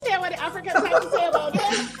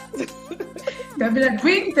I'd be like,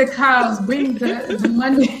 bring the cows, bring the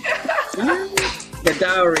money. The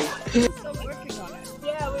dowry. Still working on it.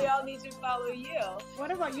 Yeah, we all need to follow you.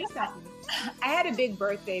 What about you, Stephanie? I had a big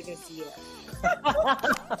birthday this year.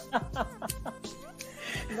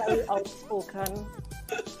 Very outspoken,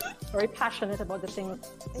 very passionate about the things.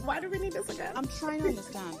 Why do we need this again? I'm trying to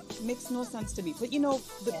understand. It makes no sense to me. But you know,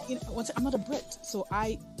 I'm not a Brit, so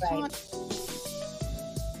I can't.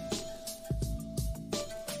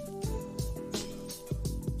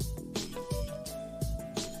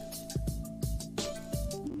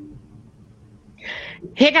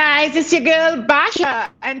 Hey guys, it's your girl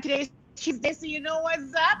Basha, and today's Tuesday, so you know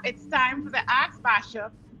what's up. It's time for the Ask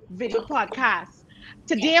Basha video podcast.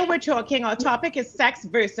 Today our topic is sex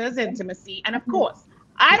versus intimacy, and of course,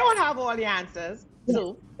 I don't have all the answers,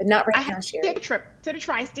 so But not right I now, had to Sherry. take a trip to the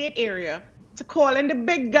tri-state area to call in the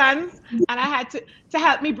big guns, and I had to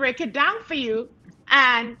help me break it down for you.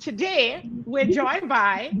 And today we're joined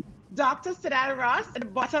by Dr. Sidel Ross at the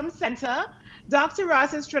Bottom Center. Dr.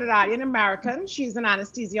 Ross is Trinidadian American. She's an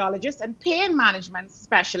anesthesiologist and pain management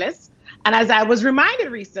specialist. And as I was reminded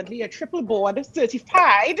recently, a triple board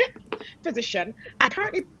certified physician and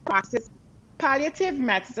currently practices palliative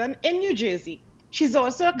medicine in New Jersey. She's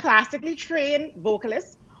also a classically trained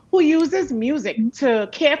vocalist who uses music to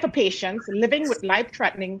care for patients living with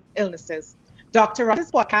life-threatening illnesses. Dr.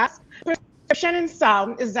 Ross's podcast, Prescription in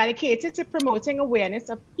Sound, is dedicated to promoting awareness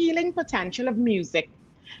of healing potential of music.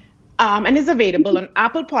 And is available on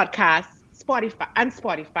Apple Podcasts, Spotify.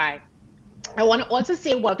 I want to also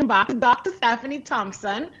say welcome back to Dr. Stephanie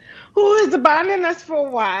Thompson, who has abandoned us for a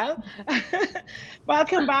while.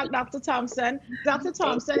 Welcome back, Dr. Thompson. Dr.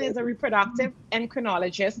 Thompson is a reproductive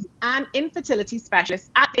endocrinologist and infertility specialist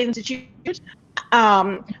at the Institute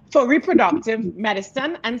for Reproductive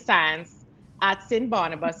Medicine and Science at St.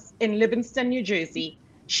 Barnabas in Livingston, New Jersey.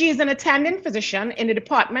 She is an attending physician in the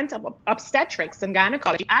Department of Obstetrics and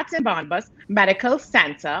Gynecology at St. Barnabas Medical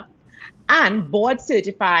Center and board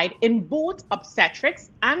certified in both obstetrics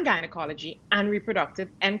and gynecology and reproductive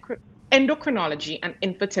endocrinology and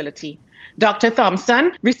infertility. Dr.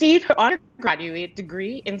 Thompson received her undergraduate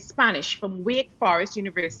degree in Spanish from Wake Forest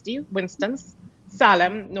University,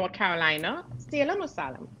 Winston-Salem, North Carolina. Salem or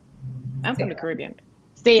Salem? I'm from the Caribbean.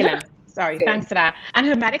 Salem. Sorry, thanks for that. And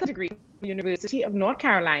her medical degree from the University of North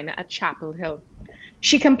Carolina at Chapel Hill.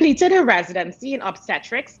 She completed her residency in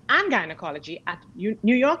obstetrics and gynecology at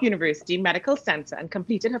New York University Medical Center and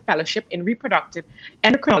completed her fellowship in reproductive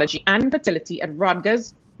endocrinology and fertility at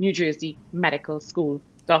Rutgers, New Jersey Medical School.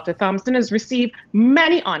 Dr. Thompson has received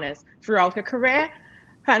many honors throughout her career,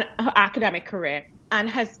 her academic career, and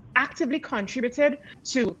has actively contributed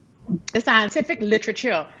to the scientific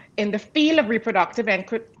literature in the field of reproductive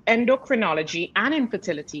endocrinology and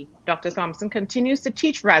infertility. Dr. Thompson continues to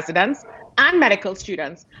teach residents and medical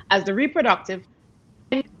students as the Reproductive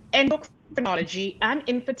Endocrinology and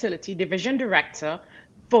Infertility Division Director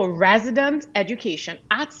for Resident Education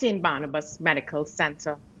at St. Barnabas Medical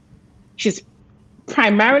Center. She's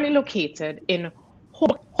primarily located in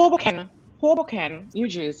Hoboken, New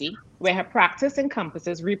Jersey, where her practice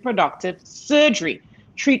encompasses reproductive surgery,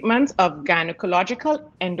 treatment of gynecological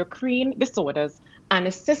endocrine disorders, and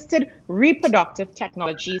assisted reproductive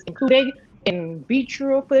technologies, including in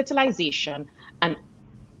vitro fertilization and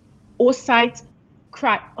oocyte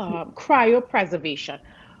cryopreservation.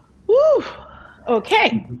 Woo!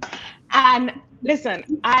 Okay. And listen,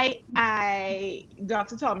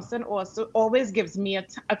 Dr. Thompson also always gives me a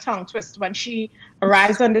tongue twist when she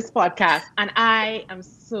arrives on this podcast, and I am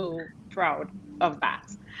so proud of that.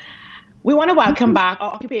 We want to welcome back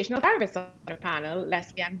our occupational therapist on the panel,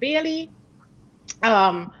 Leslie Ann Bailey.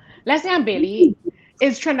 Leslie Ann Bailey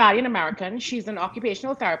is Trinidadian American. She's an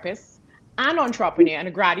occupational therapist and entrepreneur and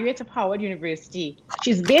a graduate of Howard University.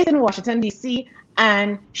 She's based in Washington, D.C.,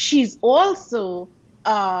 and she's also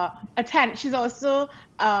a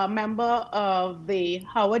member of the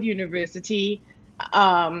Howard University.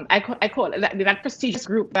 I call it that prestigious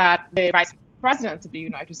group that the Vice President of the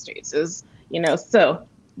United States is. So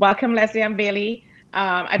welcome, Leslie Ann Bailey.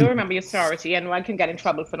 I don't remember your sorority, and one can get in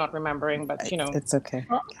trouble for not remembering, but It's okay.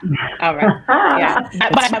 All right. Yeah.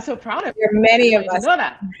 But I'm so proud of it. There are many of us. You know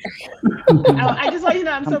that. I just want you to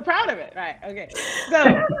know I'm so proud of it. Right. Okay. So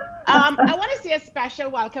I want to say a special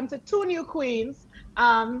welcome to two new queens.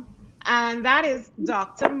 And that is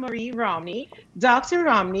Dr. Marie Romney. Dr.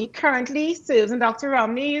 Romney currently serves, and Dr.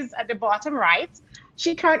 Romney is at the bottom right.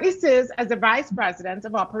 She currently serves as the Vice President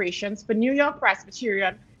of Operations for New York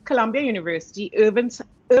Presbyterian Columbia University Irving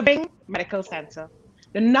Medical Center,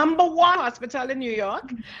 the #1 hospital in New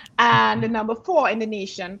York and the #4 in the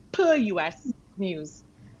nation per U.S. News.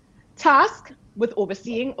 Tasked with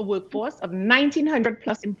overseeing a workforce of 1,900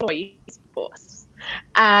 plus employees force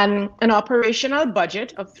and an operational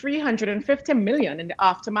budget of $350 million in the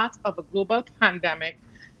aftermath of a global pandemic.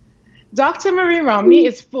 Dr. Marie Romney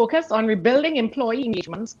is focused on rebuilding employee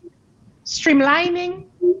engagement, streamlining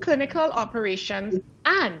clinical operations,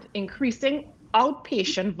 and increasing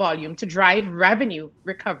outpatient volume to drive revenue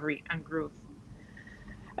recovery and growth.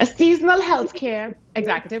 A seasonal healthcare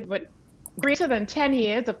executive with greater than 10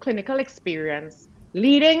 years of clinical experience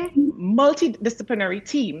leading multidisciplinary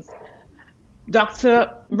teams,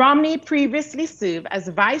 Dr. Romney previously served as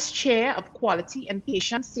Vice Chair of Quality and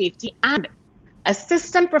Patient Safety and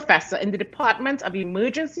Assistant Professor in the Department of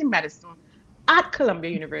Emergency Medicine at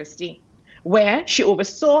Columbia University, where she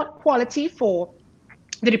oversaw quality for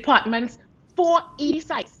the department's 4 ED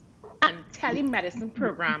sites and telemedicine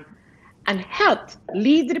program and helped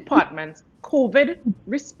lead the department's COVID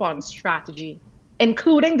response strategy,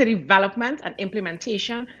 including the development and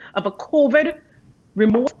implementation of a COVID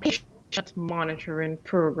remote patient monitoring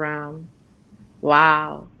program.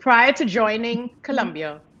 Wow. Prior to joining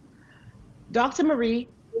Columbia, Dr. Marie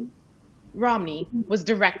Romney was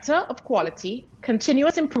Director of Quality,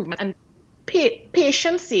 Continuous Improvement, and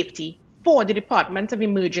Patient Safety for the Department of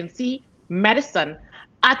Emergency Medicine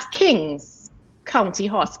at Kings County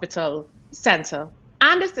Hospital Center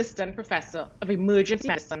and Assistant Professor of Emergency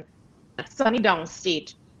Medicine at Sunny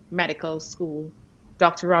Downstate Medical School.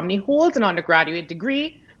 Dr. Romney holds an undergraduate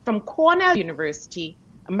degree from Cornell University,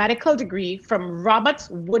 a medical degree from Robert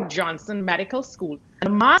Wood Johnson Medical School, and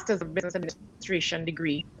a Master's of Business Administration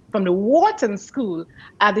degree from the Wharton School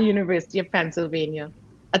at the University of Pennsylvania.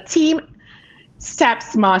 A Team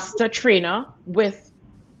STEPS Master Trainer with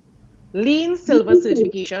Lean Silver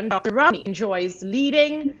certification, Dr. Romney enjoys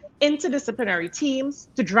leading interdisciplinary teams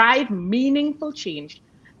to drive meaningful change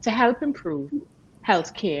to help improve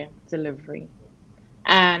healthcare delivery.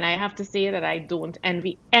 And I have to say that I don't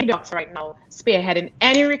envy any doctor right now spearheading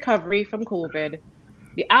any recovery from COVID.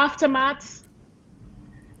 The aftermath,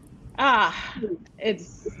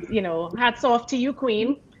 it's, hats off to you,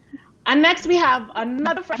 Queen. And next we have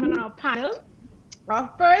another freshman on our panel,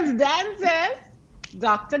 our first dentist,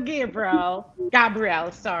 Dr. Gabrielle,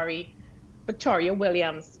 Victoria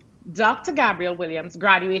Williams. Dr. Gabrielle Williams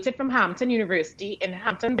graduated from Hampton University in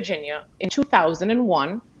Hampton, Virginia in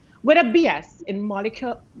 2001 with a BS in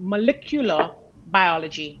molecular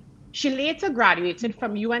biology. She later graduated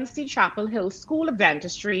from UNC Chapel Hill School of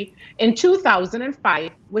Dentistry in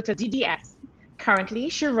 2005 with a DDS. Currently,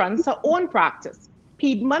 she runs her own practice,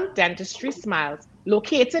 Piedmont Dentistry Smiles,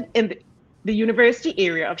 located in the university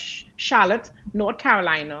area of Charlotte, North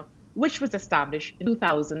Carolina, which was established in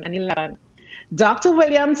 2011. Dr.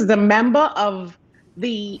 Williams is a member of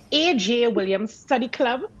the A.J. Williams Study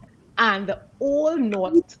Club and the Old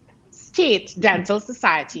North State Dental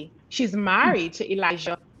Society. She's married to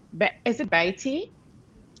Elijah. Is it Beatty?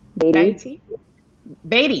 Beatty.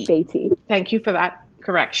 Beatty. Thank you for that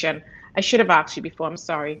correction. I should have asked you before. I'm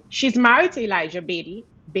sorry. She's married to Elijah Beatty,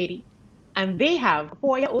 and they have a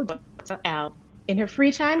 4-year-old daughter, Elle. In her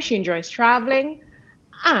free time, she enjoys traveling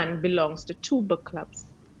and belongs to 2 book clubs.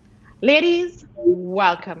 Ladies,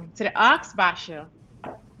 welcome to the Ask Basha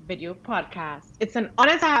video podcast. It's an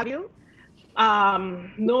honor to have you.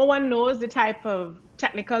 No one knows the type of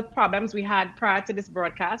technical problems we had prior to this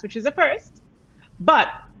broadcast, which is a first. But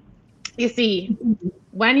you see,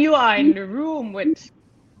 when you are in the room with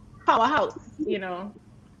Powerhouse,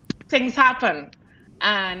 things happen.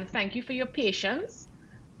 And thank you for your patience.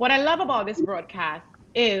 What I love about this broadcast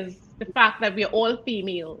is the fact that we are all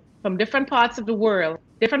female from different parts of the world,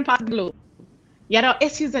 different parts of the globe, yet our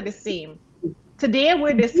issues are the same. Today,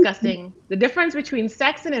 we're discussing the difference between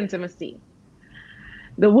sex and intimacy.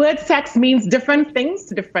 The word sex means different things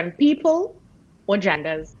to different people or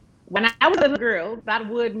genders. When I was a little girl, that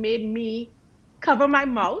word made me cover my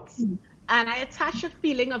mouth, and I attached a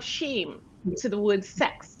feeling of shame to the word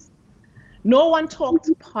sex. No one talked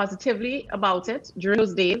positively about it during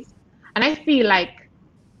those days, and I feel like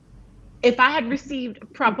if I had received a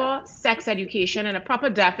proper sex education and a proper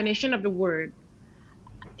definition of the word,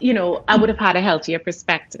 I would have had a healthier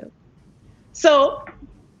perspective. So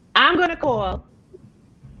I'm going to call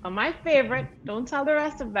on my favorite, don't tell the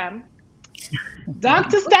rest of them,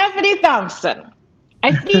 Dr. Stephanie Thompson.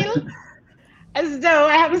 I feel as though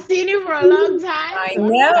I haven't seen you for a long time. I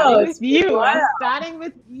know. I'm starting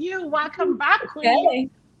with you. Welcome back, Queen. Okay.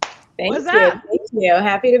 Thank What's you. up? Thank you.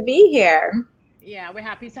 Happy to be here. Yeah, we're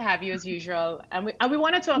happy to have you as usual. And we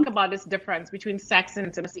want to talk about this difference between sex and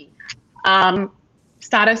intimacy.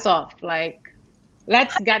 Start us off.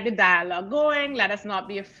 Let's get the dialogue going. Let us not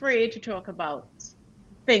be afraid to talk about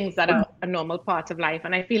things that are a normal part of life.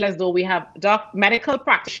 And I feel as though we have medical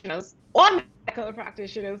practitioners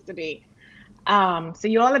today. So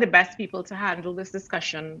you all are the best people to handle this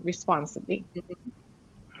discussion responsibly.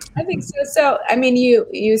 I think so. So, I mean,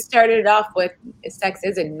 you started off with sex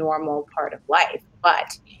is a normal part of life,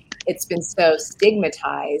 but it's been so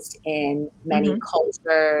stigmatized in many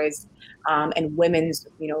cultures, and women's,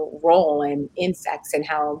 role in sex and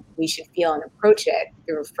how we should feel and approach it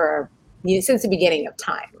since the beginning of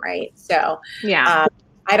time, right? So,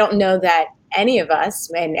 I don't know that any of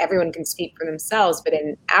us, and everyone can speak for themselves, but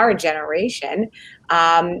in our generation,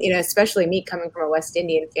 especially me coming from a West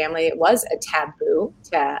Indian family, it was a taboo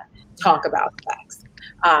to talk about sex.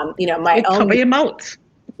 Cover your mouth.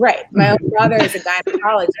 Right. My own brother is a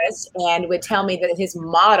gynecologist and would tell me that his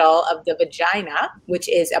model of the vagina, which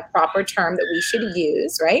is a proper term that we should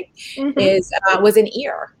use, right, was an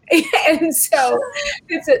ear. And so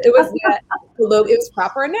it was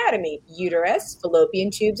proper anatomy: uterus, fallopian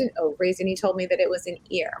tubes, and ovaries. And he told me that it was an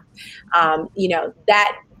ear.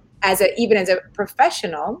 That even as a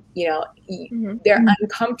professional, they're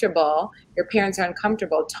uncomfortable. Your parents are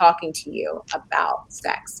uncomfortable talking to you about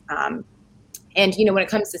sex. And, when it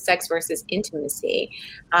comes to sex versus intimacy,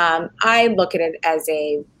 I look at it as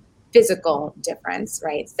a physical difference,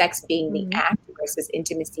 right? Sex being the act versus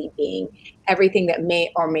intimacy being everything that may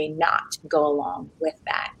or may not go along with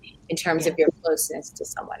that in terms of your closeness to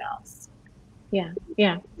someone else. Yeah.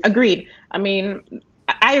 Agreed. I mean,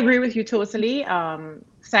 I agree with you totally.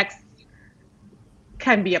 Sex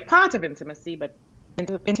can be a part of intimacy, but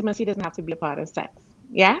intimacy doesn't have to be a part of sex.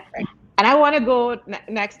 Yeah? Right. And I want to go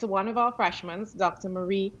next to one of our freshmen, Dr.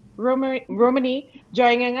 Marie Romani,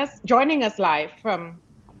 joining us live from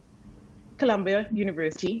Columbia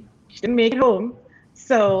University. She didn't make it home,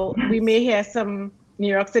 so we may hear some New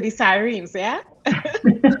York City sirens, yeah?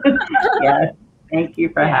 Yes, thank you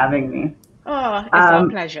for having me. Oh, it's our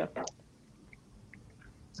pleasure.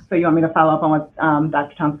 So you want me to follow up on what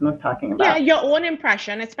Dr. Thompson was talking about? Yeah, your own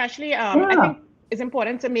impression, especially I think it's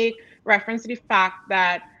important to make reference to the fact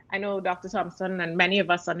that I know Dr. Thompson and many of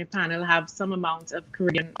us on the panel have some amount of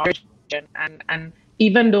Caribbean origin. And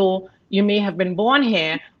even though you may have been born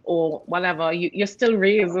here or whatever, you're still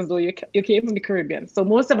raised as though you came from the Caribbean. So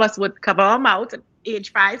most of us would cover our mouth at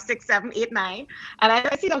age 5, 6, 7, 8, 9. And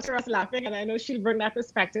I see Dr. Ross laughing, and I know she'll bring that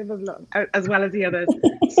perspective as well as the others.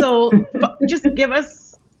 So just give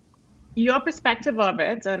us your perspective of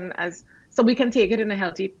it, and so we can take it in a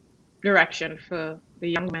healthy direction for the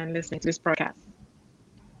young men listening to this broadcast.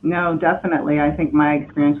 No, definitely. I think my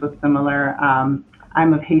experience was similar. I'm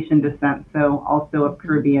of Haitian descent, so also of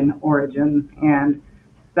Caribbean origins, and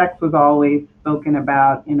sex was always spoken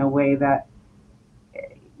about in a way that,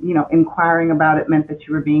 inquiring about it meant that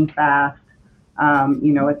you were being fast.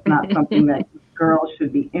 It's not something that girls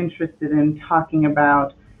should be interested in talking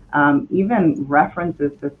about. Even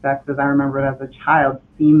references to sex, as I remember it as a child,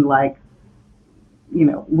 seemed like,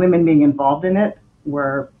 women being involved in it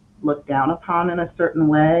were looked down upon in a certain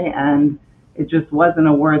way, and it just wasn't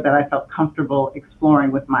a word that I felt comfortable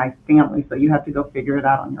exploring with my family. So you have to go figure it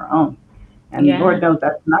out on your own. And Lord knows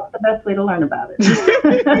that's not the best way to learn about it.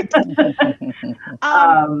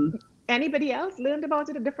 Anybody else learned about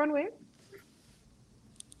it a different way?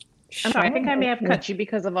 I'm sorry, I think I may have cut you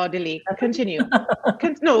because of our delay. Continue.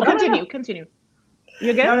 Continue.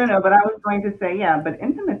 You good? No, but I was going to say, but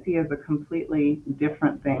intimacy is a completely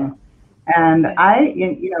different thing. And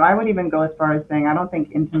I would even go as far as saying I don't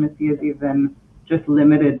think intimacy is even just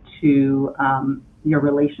limited to your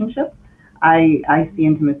relationship. I see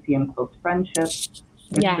intimacy in close friendships.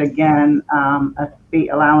 It's again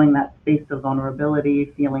allowing that space of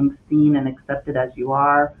vulnerability, feeling seen and accepted as you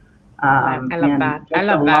are. I love that. I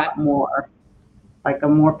love that. Lot more, like a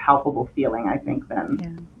more palpable feeling, I think,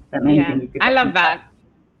 than anything you could. I love that.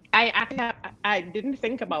 I didn't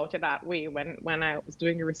think about it that way when I was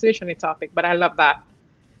doing the research on the topic, but I love that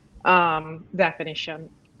definition.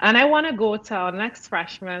 And I want to go to our next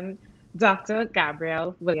freshman, Dr.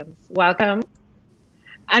 Gabrielle Williams. Welcome.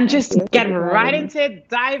 And just get right into it,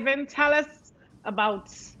 dive in, tell us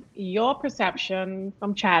about your perception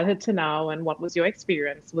from childhood to now and what was your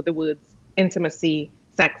experience with the words intimacy,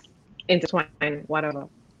 sex, intertwine, whatever.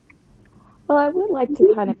 Well, I would like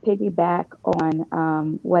to kind of piggyback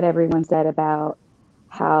on what everyone said about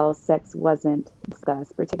how sex wasn't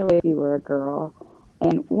discussed, particularly if you were a girl.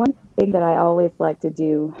 And one thing that I always like to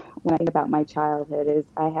do when I think about my childhood is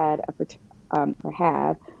I had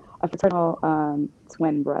have a fraternal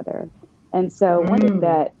twin brother. And so one thing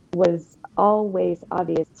that was always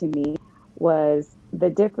obvious to me was the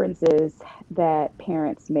differences that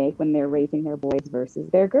parents make when they're raising their boys versus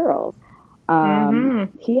their girls.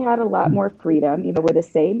 He had a lot more freedom. You know, we're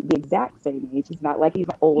the exact same age. It's not like he's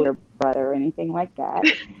an older brother or anything like that.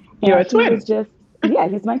 You're a He twin. was just, yeah,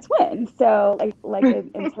 he's my twin. So like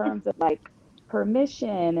in terms of like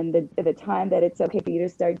permission and the time that it's okay for you to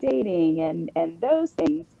start dating and those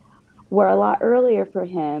things were a lot earlier for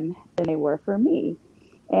him than they were for me.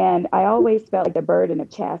 And I always felt like the burden of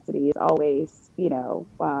chastity is always, you know,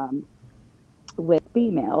 with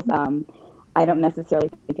females. I don't necessarily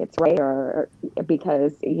think it's right or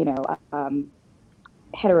because, you know,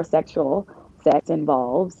 heterosexual sex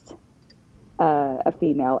involves a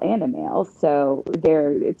female and a male. So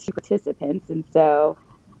they're two participants. And so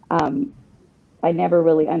I never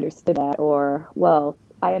really understood that, or, well,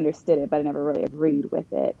 I understood it, but I never really agreed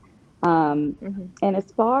with it. And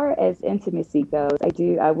as far as intimacy goes,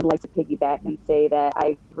 I would like to piggyback and say that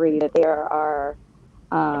I agree that there are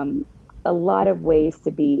a lot of ways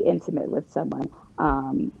to be intimate with someone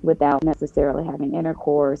without necessarily having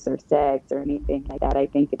intercourse or sex or anything like that. I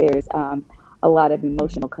think there's a lot of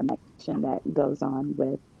emotional connection that goes on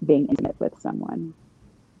with being intimate with someone.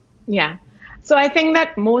 Yeah. So I think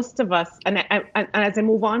that most of us, and as I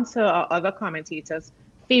move on to our other commentators,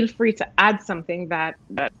 feel free to add something that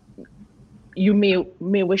you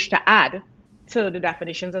may wish to add to the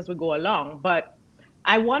definitions as we go along. But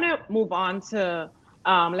I want to move on to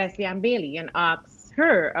Leslie Ann Bailey and ask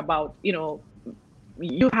her about, you know,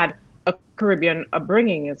 you had a Caribbean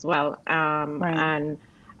upbringing as well. And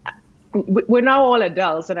we're now all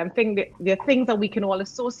adults, and I'm thinking that there are things that we can all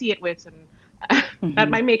associate with, and that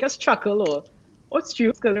might make us chuckle or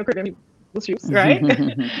stews, because we're Caribbean people, stews, right?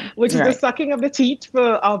 Which is the sucking of the teeth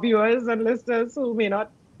for our viewers and listeners who may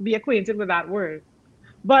not be acquainted with that word.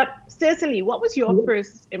 But Cicely, what was your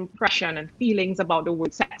first impression and feelings about the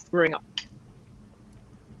word sex growing up?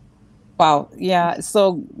 Wow. Yeah.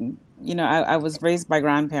 So, you know, I was raised by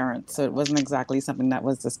grandparents, so it wasn't exactly something that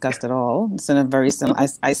was discussed at all. It's in a very similar,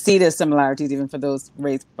 I see the similarities even for those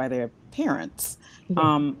raised by their parents.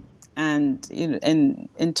 And you know,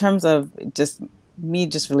 in terms of just me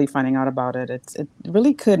just really finding out about it, it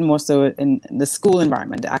really could more so in the school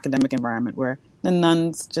environment, the academic environment, where the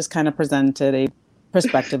nuns just kind of presented a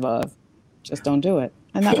perspective of just don't do it.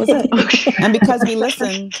 And that was it. And because we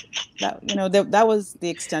listened, that was the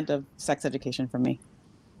extent of sex education for me.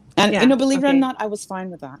 And, you know, believe it or not, I was fine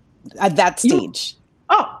with that at that stage.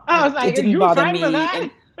 I was like, it didn't you bother fine me. with that?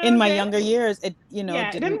 In my younger years, it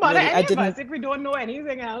didn't bother really, any of us if we don't know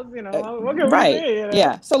anything else, you know. What can we say, you know?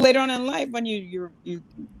 Yeah. So later on in life, when you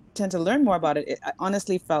tend to learn more about it, I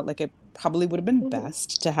honestly felt like it probably would have been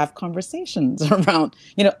best to have conversations around,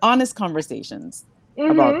 you know, honest conversations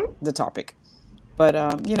about the topic. But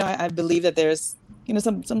you know, I believe that there's, you know,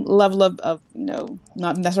 some level of you know,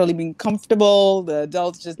 not necessarily being comfortable. The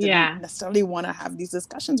adults just didn't necessarily want to have these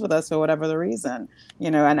discussions with us for whatever the reason, you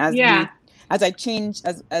know. And as I changed,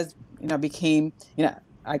 as you know, became, you know,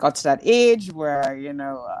 I got to that age where, you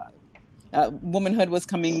know, womanhood was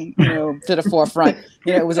coming, you know, to the forefront.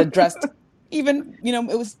 You know, it was addressed. Even, you know,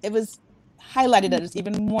 it was highlighted that it's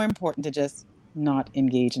even more important to just not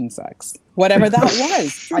engage in sex, whatever that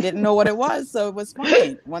was. I didn't know what it was, so it was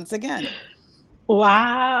fine. Once again.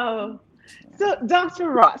 Wow. So,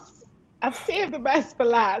 Dr. Ross, I've saved the best for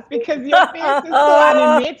last because your face is so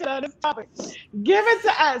animated on this topic. Give it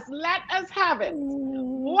to us. Let us have it.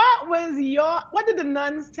 What did the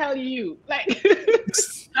nuns tell you? Like,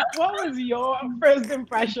 what was your first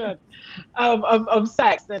impression of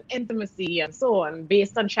sex and intimacy and so on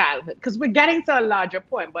based on childhood? Because we're getting to a larger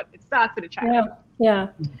point, but it starts with a child. Yeah.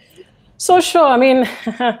 So sure. I mean,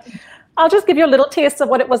 I'll just give you a little taste of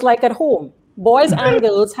what it was like at home. Boys and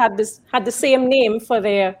girls had the same name for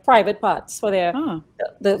their private parts, for their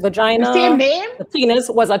the vagina. The same name? The penis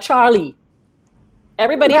was a Charlie.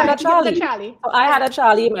 Everybody had a Charlie. So I had a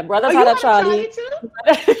Charlie. My brothers had a Charlie.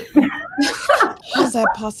 How's that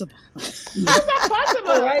possible?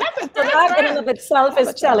 Right? So that in and of itself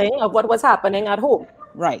is telling of what was happening at home.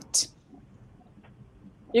 Right.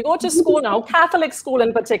 You go to school now, Catholic school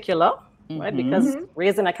in particular, right? Because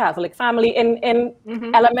raised in a Catholic family. In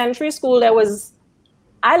elementary school,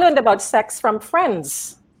 I learned about sex from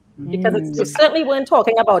friends. Because we certainly weren't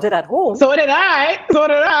talking about it at home. So did I.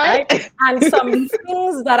 Right? And some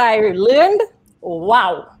things that I learned,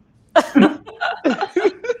 wow.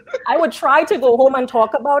 I would try to go home and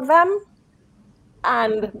talk about them.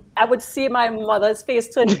 And I would see my mother's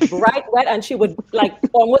face turn bright red, and she would like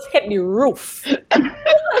almost hit the roof.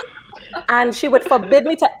 And she would forbid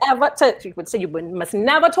me she would say, you must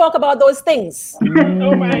never talk about those things.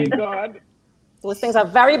 Oh my God. Those things are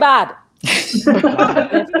very bad. If you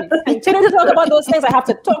continue to talk about those things, I have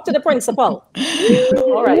to talk to the principal.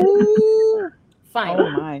 All right. Fine.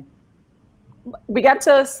 Oh my. We get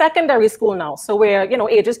to secondary school now. So we're,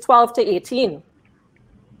 ages 12 to 18.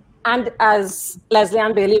 And as Leslie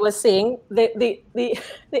Ann Bailey was saying, the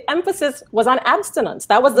emphasis was on abstinence.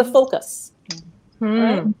 That was the focus.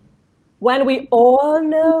 Right? When we all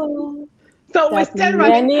know So we're still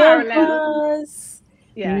running parallel.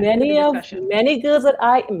 Many girls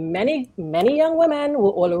many young women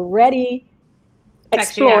were already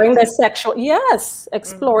exploring the sexual,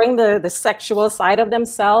 exploring the sexual side of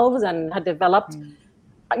themselves and had developed,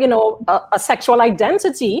 a sexual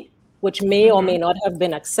identity, which may or may not have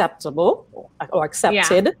been acceptable or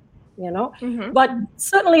accepted, But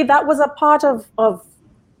certainly that was a part of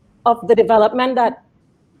the development that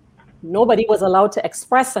nobody was allowed to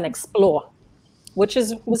express and explore, which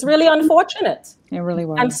was really unfortunate. It really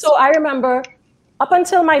was. And so I remember up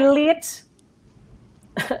until my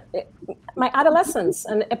adolescence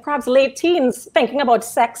and perhaps late teens, thinking about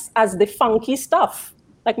sex as the funky stuff.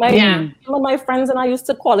 Like some of my friends and I used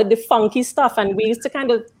to call it the funky stuff. And we used to kind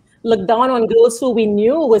of look down on girls who we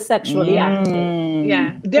knew were sexually active.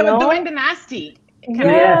 Yeah, they were doing the nasty. They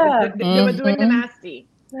were doing the nasty.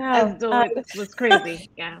 As though it was crazy.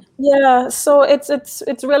 Yeah. So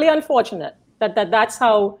it's really unfortunate that's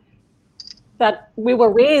how that we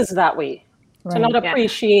were raised that way. Right. To not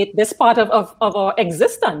appreciate this part of our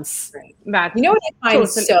existence. Right. You know what I find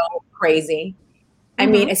so crazy? I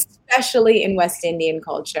mean, especially in West Indian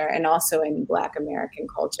culture and also in Black American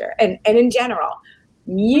culture and in general,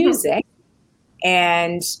 music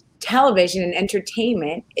and television and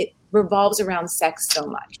entertainment, it revolves around sex so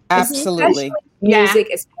much. Absolutely. Especially music,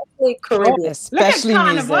 especially Caribbean. Especially Look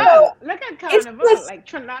at music. Carnival. Look at Carnival. Like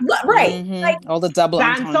Trinidad. Right. Like, all the double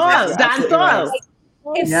dancehall. Dancehall.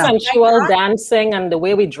 It's sensual dancing and the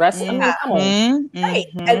way we dress. Right.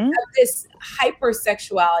 And this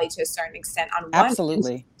hypersexuality to a certain extent on one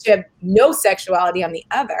absolutely to have no sexuality on the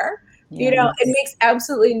other. It makes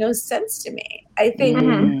absolutely no sense to me. I think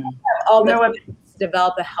all the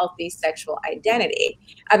develop a healthy sexual identity.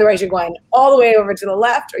 Otherwise you're going all the way over to the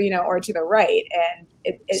left or to the right. And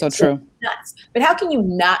it's so true. Nuts. But how can you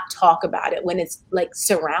not talk about it when it's like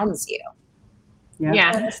surrounds you?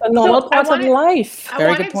 Yeah. It's a normal part of life.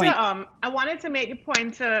 Very good point. I wanted to make a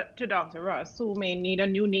point to Dr. Ross, who may need a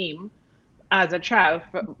new name as a child,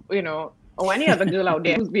 or any other girl out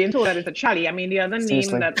there who's being told that it's a Charlie. I mean, the other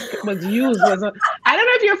name that was used was I don't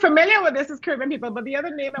know if you're familiar with this as Caribbean people, but the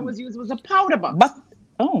other name that was used was a powder box.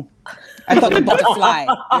 I thought the butterfly.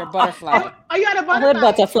 You're a butterfly. Oh, you had a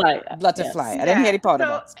butterfly? Butterfly. I didn't hear the powder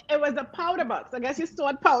box. It was a powder box. I guess you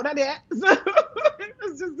stored powder there. So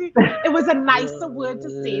it was a nicer word to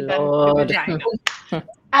say than vagina.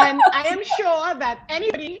 And I am sure that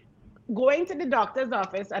anybody going to the doctor's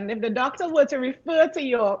office, and if the doctor were to refer to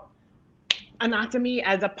your anatomy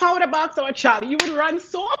as a powder box or a Charlie, you would run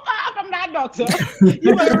so far from that doctor.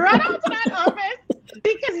 You would run out to that office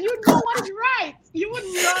because you know what is right. You would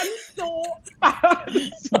run so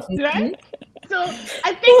fast, right? So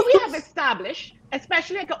I think we have established,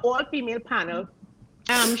 especially like an all-female panel.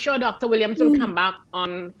 I'm sure Dr. Williams will come back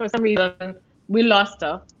on. For some reason, we lost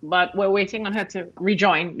her, but we're waiting on her to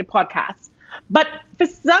rejoin the podcast. But for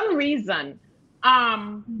some reason,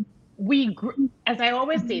 as I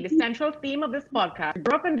always say, the central theme of this podcast,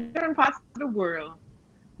 grew up in different parts of the world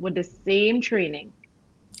with the same training.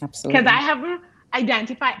 Absolutely. Because I haven't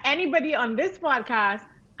identified anybody on this podcast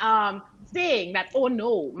saying that, oh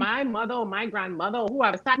no, my mother or my grandmother or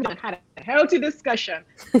whoever sat down and had a healthy discussion.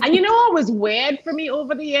 And you know what was weird for me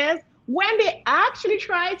over the years? When they actually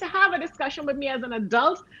tried to have a discussion with me as an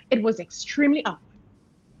adult, it was extremely awkward.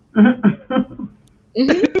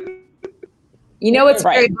 You know what's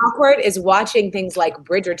very awkward is watching things like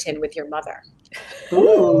Bridgerton with your mother.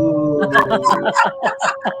 Ooh.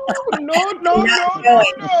 No.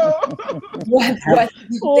 What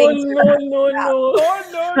no.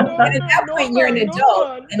 And at that point, you're an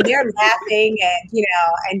adult, and they're laughing, and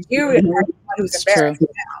you are the one who's embarrassed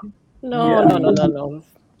now. No.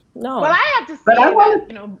 Well, I have to say that,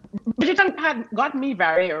 Bridgerton had got me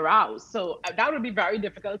very aroused, so that would be very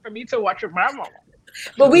difficult for me to watch with my mom.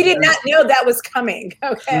 But we did not know that was coming,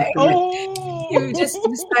 okay? Oh! You just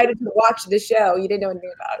decided to watch the show. You didn't know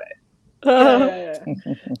anything about it.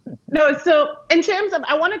 No, so in terms of,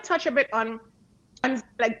 I want to touch a bit on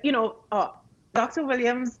Dr.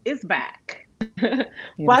 Williams is back.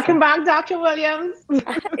 Welcome back, Dr. Williams.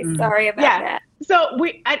 Sorry about that. So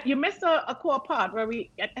you missed a core part where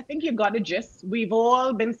I think you got the gist. We've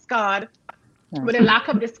all been scarred with a lack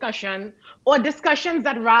of discussion or discussions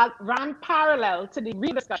that ran parallel to the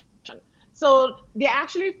real discussion. So they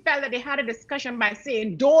actually felt that they had a discussion by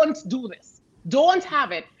saying, don't do this, don't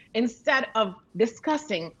have it. instead of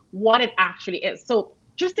discussing what it actually is. So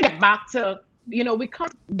just to get back to, we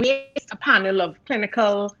can't waste a panel of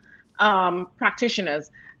clinical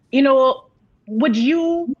practitioners. Would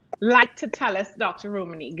you like to tell us, Dr.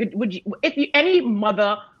 Romani, any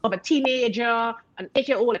mother of a teenager, an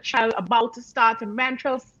 8-year-old, a child about to start a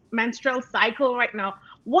menstrual cycle right now,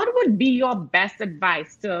 what would be your best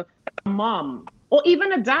advice to a mom or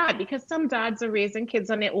even a dad? Because some dads are raising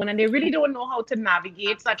kids on their own and they really don't know how to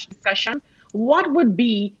navigate such discussion. What would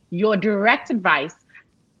be your direct advice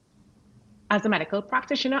as a medical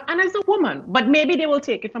practitioner and as a woman? But maybe they will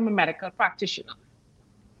take it from a medical practitioner.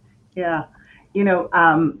 Yeah.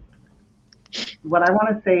 What I want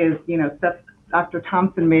to say is, Dr.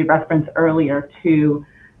 Thompson made reference earlier to,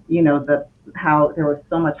 how there was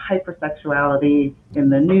so much hypersexuality in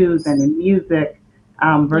the news and in music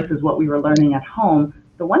versus what we were learning at home.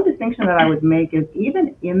 The one distinction that I would make is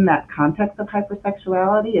even in that context of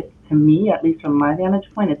hypersexuality, it's, to me, at least from my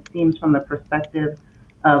vantage point, it seems from the perspective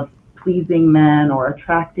of pleasing men or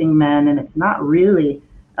attracting men, and it's not really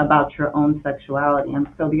about your own sexuality. And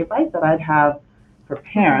so the advice that I'd have for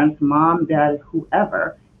parents, mom, dad,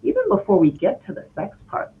 whoever, even before we get to the sex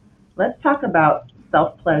part, let's talk about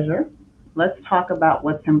self-pleasure. Let's talk about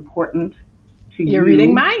what's important to you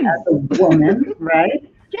reading minds. As a woman, right?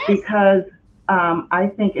 Yes. Because I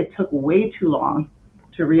think it took way too long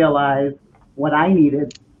to realize what I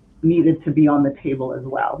needed to be on the table as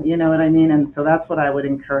well. You know what I mean? And so that's what I would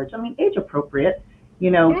encourage. I mean, age appropriate.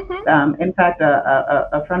 In fact,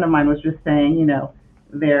 a friend of mine was just saying,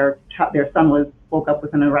 their son woke up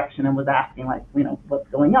with an erection and was asking, like, what's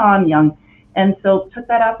going on, young. And so took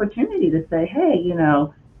that opportunity to say, hey,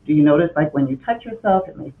 do you notice, like, when you touch yourself,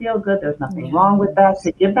 it may feel good. There's nothing wrong with that.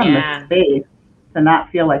 To give them the space to not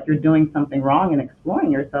feel like you're doing something wrong and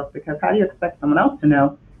exploring yourself, because how do you expect someone else to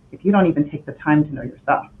know if you don't even take the time to know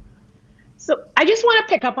yourself? So I just want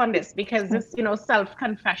to pick up on this because this,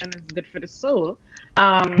 self-confession is good for the soul.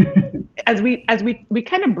 As we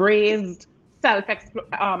kind of braised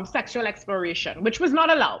sexual exploration, which was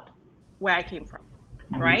not allowed where I came from,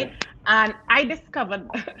 right? And I discovered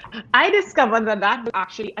that was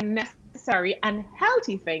actually a necessary and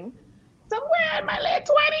healthy thing somewhere in my late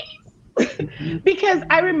 20s. Because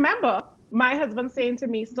I remember my husband saying to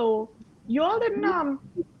me, so you all didn't,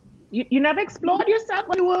 you never explored yourself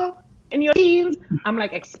when you were in your teens? I'm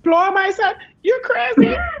like, explore myself? You're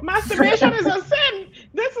crazy. Masturbation is a sin.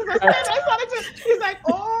 This is a sin. He's like,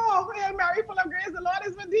 oh, Hail Mary, full of grace, the Lord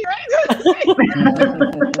is with thee, right?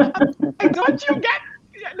 Like,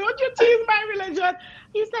 don't you tease my religion?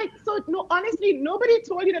 He's like, so no, honestly, nobody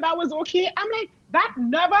told you that I was okay. I'm like, that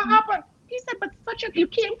never happened. He said, but you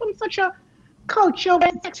came from such a culture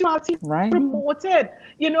where sexuality is promoted.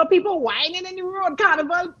 People whining in the road,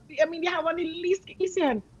 carnival. I mean, you have one of the least. He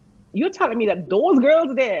said, you're telling me that those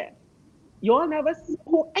girls there, y'all never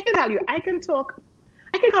spoke. I can tell you, I can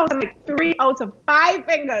count like 3 out of 5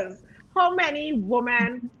 fingers how many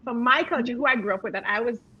women from my culture who I grew up with that I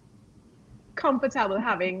was comfortable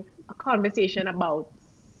having a conversation about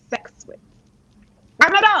sex with.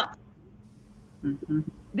 I'm adult.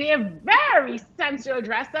 They're very sensual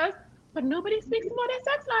dressers, but nobody speaks about their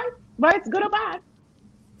sex life, whether it's good or bad.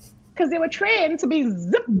 Because they were trained to be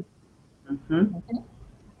zip.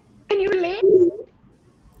 Can you relate?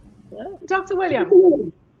 Dr.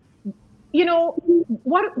 William,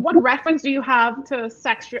 what reference do you have to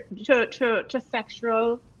sexual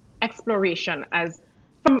exploration as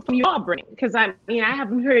from your upbringing? Because I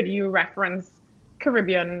haven't heard you reference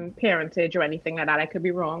Caribbean parentage or anything like that. I could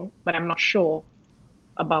be wrong, but I'm not sure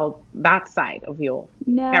about that side of your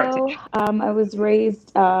heritage. I was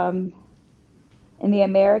raised in the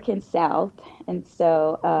American South, and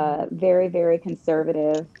so very, very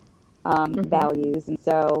conservative values. And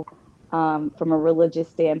so from a religious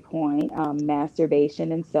standpoint,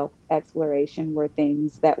 masturbation and self-exploration were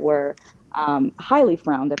things that were highly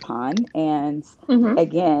frowned upon. And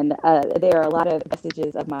again, there are a lot of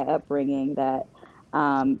messages of my upbringing that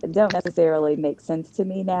don't necessarily make sense to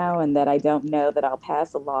me now, and that I don't know that I'll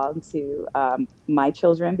pass along to my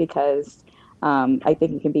children, because I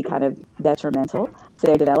think it can be kind of detrimental to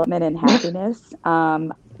their development and happiness. I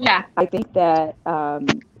think that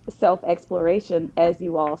self-exploration, as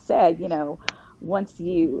you all said, once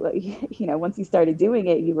you started doing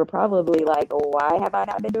it, you were probably like, why have I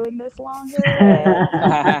not been doing this longer?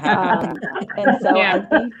 And so I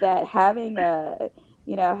think that having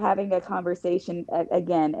a conversation,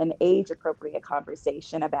 again, an age-appropriate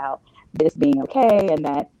conversation about this being okay, and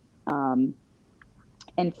that,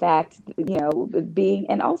 in fact, being,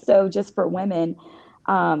 and also just for women,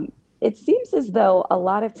 it seems as though a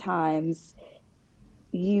lot of times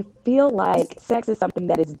you feel like sex is something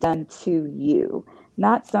that is done to you,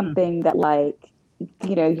 not something that like,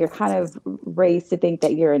 you're kind of raised to think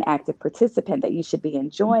that you're an active participant, that you should be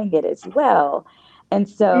enjoying it as well. And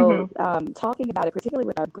so talking about it, particularly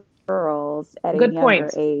with our girls at a younger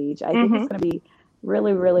age, I think it's going to be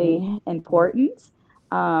really, really important.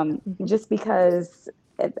 Just because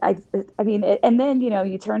I mean, and then,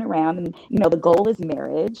 you turn around and, the goal is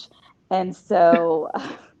marriage. And so,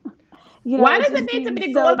 why does it need to be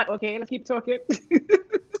the goal? Okay, let's keep talking.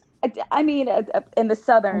 I mean, in the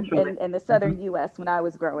southern U.S. when I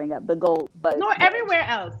was growing up, the goal was everywhere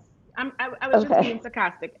else. I was just being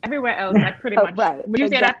sarcastic. Everywhere else, I pretty much. Right. Would you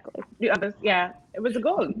say that? The others, it was a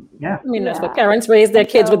goal. Yeah. I mean, that's what parents raise their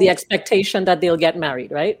kids with, the expectation that they'll get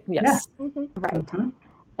married, right? Yes. Yeah. Right.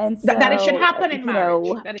 And so, that it should happen in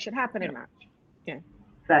marriage. That it should happen in marriage. Yeah.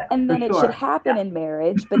 And then it should happen in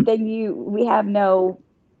marriage, but then we have no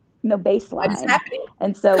baseline,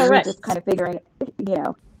 and so we're just kind of figuring,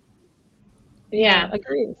 Yeah,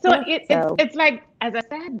 agreed. So it's like, as I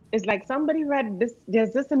said, it's like somebody read this.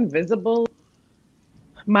 There's this invisible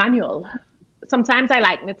manual. Sometimes I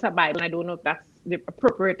liken it to a Bible. I don't know if that's the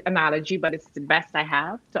appropriate analogy, but it's the best I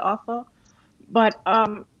have to offer. But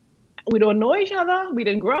we don't know each other. We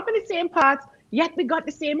didn't grow up in the same parts, yet we got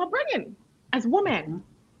the same upbringing as women.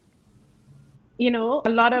 A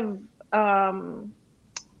lot of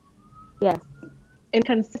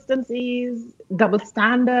inconsistencies, double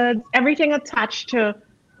standards, everything attached to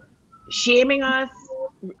shaming us.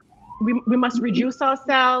 We must reduce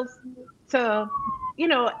ourselves to,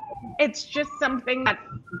 it's just something that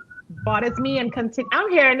bothers me and continue. I'm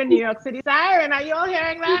hearing the New York City siren. Are you all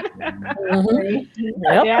hearing that?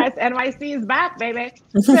 Yep. Yes, NYC is back, baby.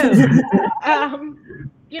 So,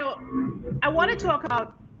 I want to talk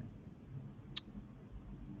about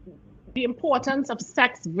the importance of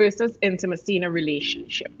sex versus intimacy in a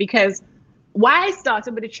relationship, because why I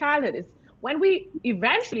started with the childhood is when we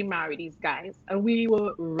eventually marry these guys and we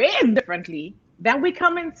were raised differently, then we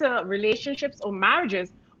come into relationships or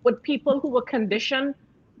marriages with people who were conditioned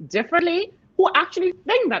differently, who actually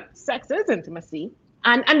think that sex is intimacy,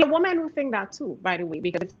 and the women who think that too, by the way,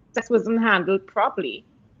 because if sex wasn't handled properly,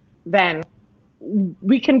 then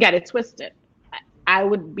we can get it twisted. I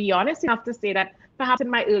would be honest enough to say that perhaps in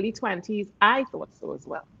my early 20s, I thought so as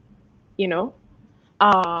well,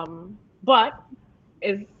 but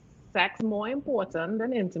is sex more important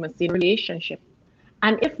than intimacy in a relationship?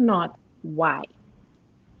 And if not, why?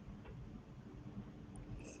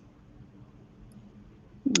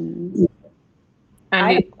 And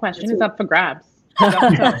the question is up for grabs. So,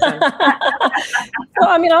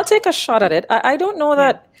 I mean, I'll take a shot at it. I don't know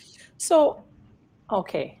that. So,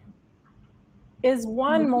 okay. Is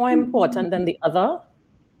one more important than the other?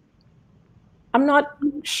 I'm not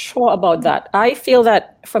sure about that. I feel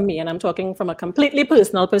that for me, and I'm talking from a completely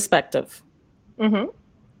personal perspective,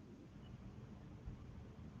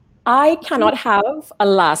 I cannot have a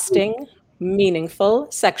lasting, meaningful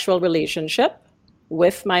sexual relationship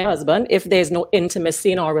with my husband if there's no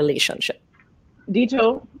intimacy in our relationship.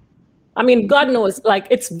 Dito. I mean, God knows, like,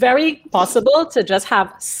 it's very possible to just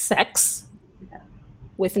have sex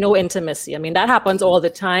with no intimacy. I mean, that happens all the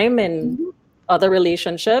time in other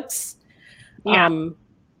relationships. In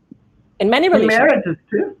many relationships. Marriages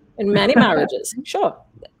too. In many marriages, sure.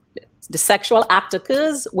 The sexual act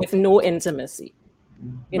occurs with no intimacy.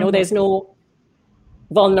 There's no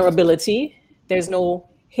vulnerability. There's no,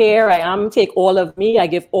 here I am, take all of me. I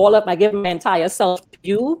give my entire self to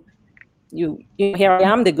you. Here I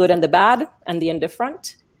am, the good and the bad and the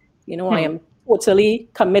indifferent. I am totally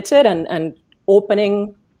committed and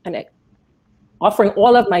opening and offering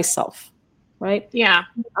all of myself, right? Yeah.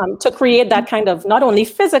 To create that kind of not only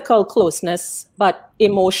physical closeness, but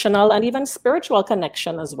emotional and even spiritual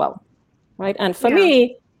connection as well, right? And for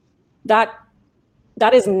me, that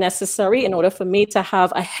is necessary in order for me to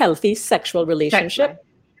have a healthy sexual relationship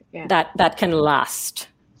that can last.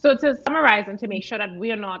 So to summarize and to make sure that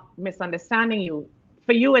we are not misunderstanding you,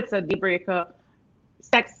 for you it's a deal breaker.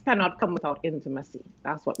 Sex cannot come without intimacy.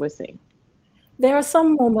 That's what we're saying. There are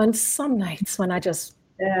some moments, some nights when I just,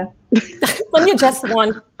 when you just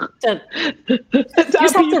want to, you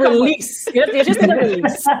just have to release. You just need a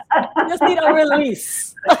release. You just need a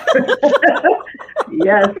release.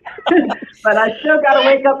 Yes, but I still got to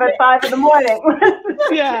wake up at 5 in the morning.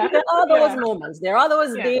 There are those moments. There are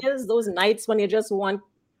those days, those nights when you just want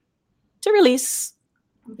to release.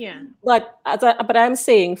 Yeah. But I'm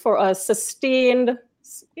saying for a sustained,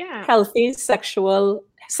 healthy sex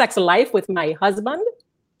life with my husband,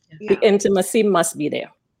 the intimacy must be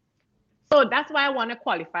there. So that's why I want to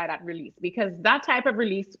qualify that release, because that type of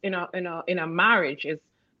release in a marriage is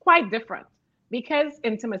quite different because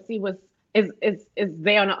intimacy is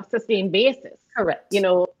there on a sustained basis. Correct. You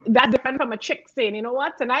know, that's different from a chick saying, you know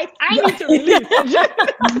what, tonight I need to release.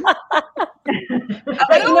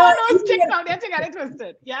 I don't want those chicks out there to get it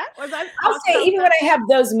twisted. Yeah? I'll say, even when I have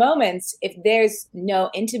those moments, if there's no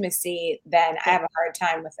intimacy, then I have a hard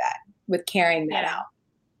time with that, with carrying that out.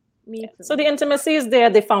 Me too. So the intimacy is there,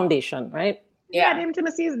 the foundation, right? Yeah, the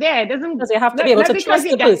intimacy is there. It doesn't, because you have to be able to trust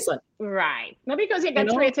the person. Right. Not because you get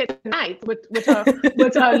treated tonight with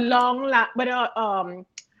a long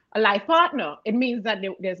a life partner. It means that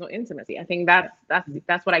there's no intimacy. I think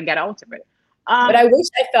that's what I get out of it. But I wish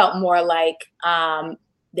I felt more like the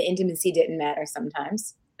intimacy didn't matter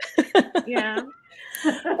sometimes. Yeah.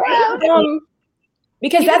 Well,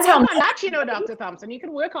 because that's how that, you know, Dr. Thompson, you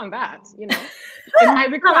can work on that, you know. It might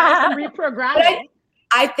require some reprogramming.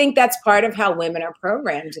 I think that's part of how women are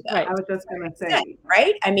programmed, though. I was just going to say.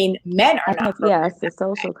 Right? I mean, men are not. Yeah, it's a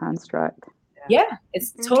social construct. Yeah,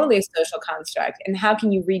 it's totally a social construct. And how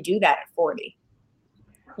can you redo that at 40?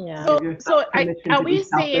 Yeah. So are we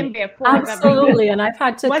saying therefore? Absolutely. And I've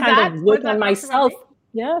had to kind of work on myself.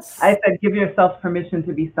 Yes. I said, give yourself permission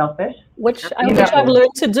to be selfish. Which I've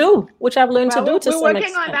learned to do. Which I've learned to do to some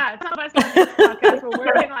extent. We're working on that. Some of us we're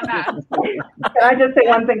working on that. Can I just say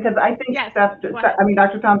one thing? Because I think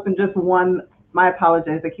Dr. Thompson, just one. My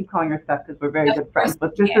apologies. I keep calling her Steph because we're very good friends.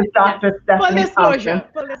 But this is Dr. Stephanie Thompson.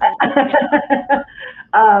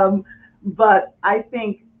 But I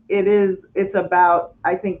think it's about,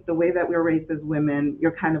 I think the way that we're raised as women,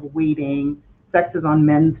 you're kind of waiting. Sex is on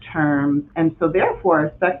men's terms. And so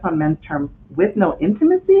therefore, sex on men's terms with no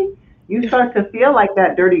intimacy, you start to feel like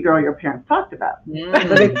that dirty girl your parents talked about.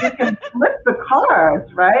 But if you can flip the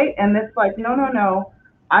cards, right? And it's like, no,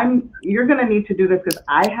 you're going to need to do this because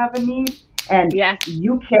I have a need. And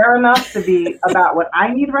you care enough to be about what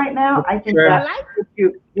I need right now. I think that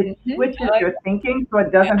it switches your thinking so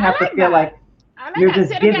it doesn't have to feel like you're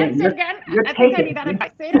just giving. You're taking. I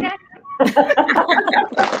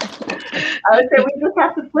would say we just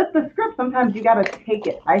have to flip the script. Sometimes you got to take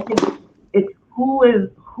it. I think it's who is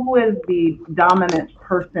the dominant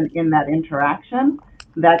person in that interaction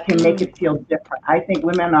that can make it feel different. I think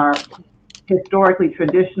women are historically,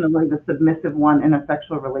 traditionally, the submissive one in a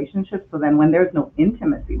sexual relationship. So then when there's no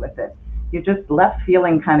intimacy with it, you're just left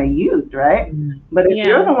feeling kind of used, right? But if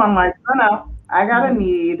you're the one like, no, I got a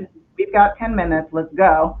need, we've got 10 minutes, let's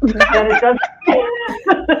go. Then it does.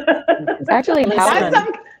 It's actually that's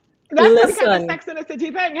some kind of Sex in the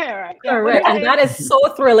City thing here, right? Correct. And that is so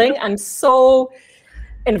thrilling and so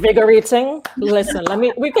invigorating. Listen,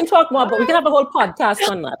 we can talk more, but we can have a whole podcast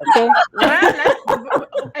on that, okay? Well,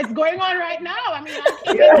 it's going on right now. I mean,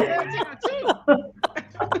 I too.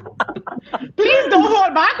 Please don't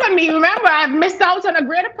hold back on me. Remember, I've missed out on a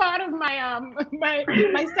greater part of my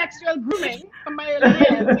my sexual grooming from my early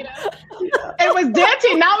years. You know, it was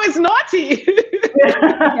dirty. Now it's naughty.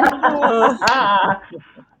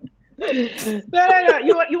 No.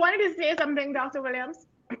 You wanted to say something, Dr. Williams?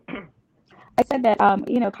 I said that,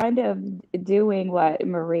 kind of doing what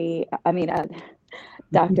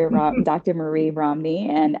Dr. Marie Romney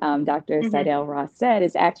and Dr. Seidel Ross said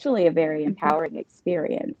is actually a very empowering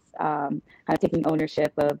experience. Kind of taking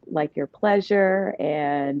ownership of like your pleasure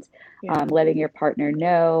and letting your partner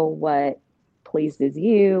know what pleases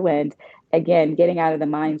you. And again, getting out of the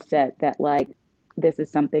mindset that like, this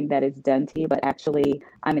is something that is done to you, but actually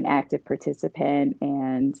I'm an active participant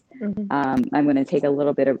and I'm going to take a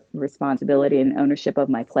little bit of responsibility and ownership of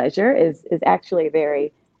my pleasure is actually a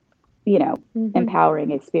very,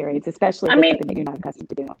 empowering experience, especially something that you're not accustomed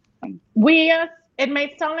to doing. It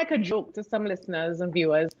might sound like a joke to some listeners and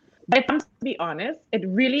viewers, but if I'm to be honest, it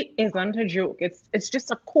really isn't a joke. It's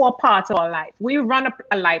just a core part of our life. We run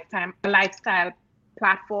a lifestyle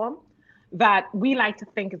platform that we like to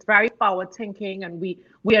think is very forward thinking, and we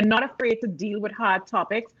are not afraid to deal with hard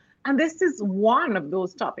topics. And this is one of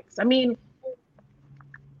those topics. I mean,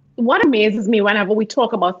 what amazes me whenever we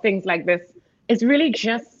talk about things like this is really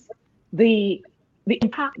just the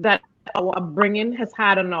impact that our upbringing has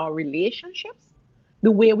had on our relationships,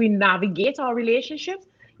 the way we navigate our relationships.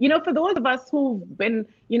 For those of us who've been,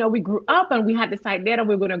 we grew up and we had this idea that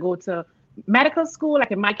we're going to go to medical school.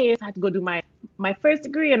 Like in my case, I had to go do my first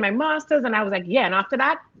degree and my master's, and I was like, and after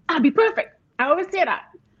that, I'll be perfect. I always say that.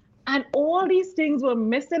 And all these things were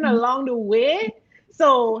missing along the way.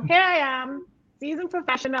 So here I am, seasoned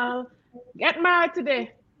professional, get married to the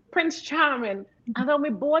Prince Charming, and then we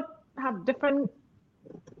both have different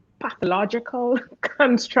pathological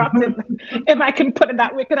constructs, if I can put it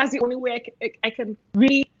that way, because that's the only way I can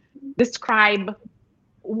really describe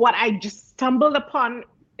what I just stumbled upon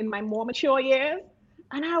in my more mature years.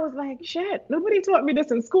 And I was like, shit, nobody taught me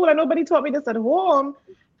this in school and nobody taught me this at home.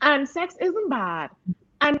 And sex isn't bad.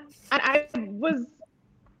 And I was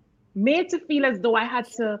made to feel as though I had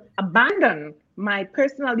to abandon my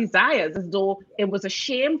personal desires, as though it was a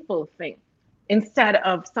shameful thing, instead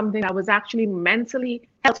of something that was actually mentally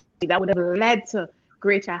healthy, that would have led to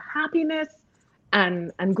greater happiness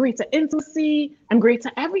and greater intimacy and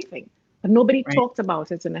greater everything. But nobody talked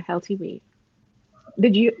about it in a healthy way. Do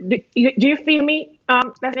you feel me,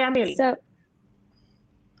 Amelie? So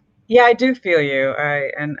Yeah, I do feel you.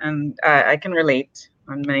 I can relate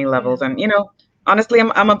on many levels. And honestly,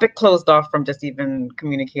 I'm a bit closed off from just even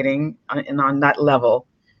communicating on that level.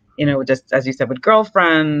 Just as you said, with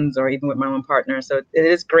girlfriends or even with my own partner. So it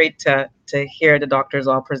is great to hear the doctors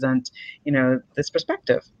all present, this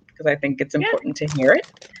perspective, because I think it's important to hear it.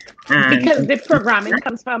 Because the programming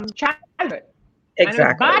comes from childhood. Exactly.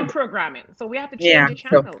 And it's bad programming. So we have to change the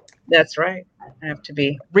channel. So that's right. I have to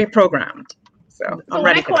be reprogrammed. So I'm when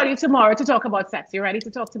ready I call you tomorrow to talk about sex, you ready to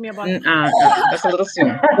talk to me about it? That's a little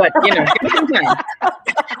soon. But, give me some time.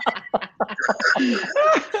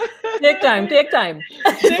 Take time. Take time,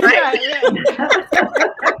 yeah.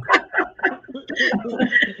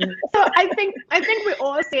 So I think we're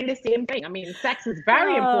all saying the same thing. I mean, sex is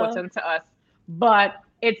very important to us, but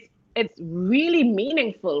it's really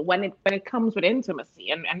meaningful when it comes with intimacy.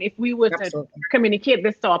 And if we were to communicate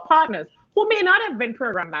this to our partners who may not have been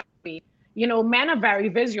programmed that way, men are very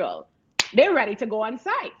visual. They're ready to go on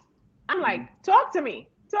site. I'm like, talk to me.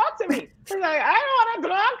 He's like, I don't want to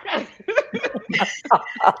talk.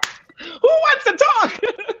 Who wants to talk?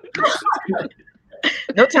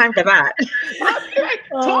 No time for that. I'm like,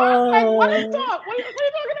 talk? Like, what is talk? What are you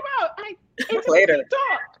talking about? I'm like, Later.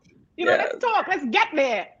 Talk. Let's talk. Let's get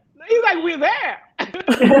there. He's like, we're there.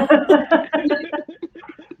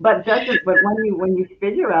 But when you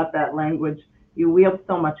figure out that language, you wield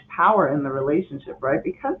so much power in the relationship, right?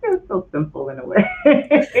 Because they're so simple in a way.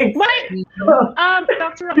 Right.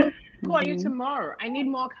 Dr. I'll call you tomorrow. I need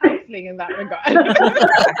more counseling in that regard.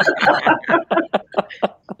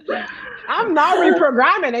 I'm now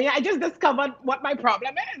reprogramming, and I just discovered what my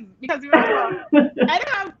problem is. Because remember, I didn't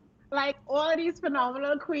have like all these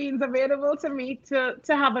phenomenal queens available to me to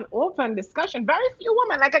have an open discussion. Very few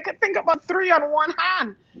women. Like I could think about 3 on one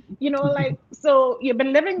hand. So you've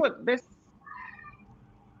been living with this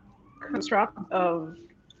construct of,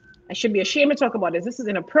 I should be ashamed to talk about this. This is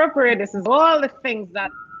inappropriate. This is all the things that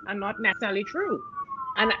are not necessarily true.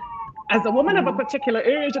 And as a woman of a particular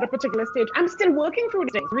age at a particular stage, I'm still working through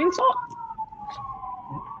these things. Real talk.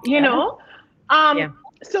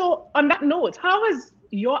 So on that note, how has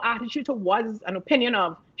your attitude towards an opinion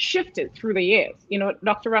of shifted through the years?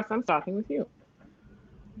 Dr. Russ, I'm starting with you.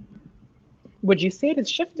 Would you say it has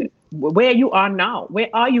shifted? Where you are now? Where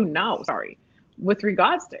are you now? Sorry. With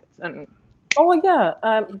regards to it.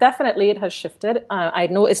 Definitely it has shifted. I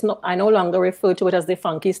no longer refer to it as the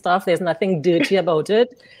funky stuff. There's nothing dirty about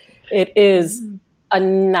it. It is a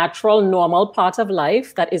natural, normal part of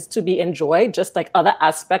life that is to be enjoyed, just like other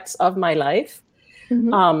aspects of my life.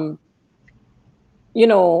 And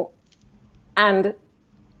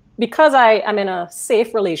because I am in a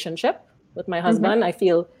safe relationship with my husband, I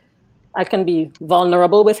feel I can be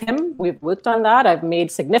vulnerable with him. We've worked on that. I've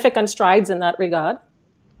made significant strides in that regard.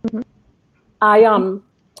 I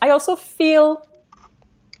also feel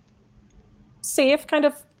safe kind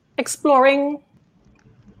of exploring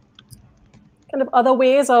kind of other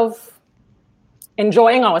ways of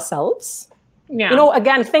enjoying ourselves.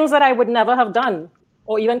 Again, things that I would never have done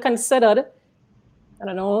or even considered,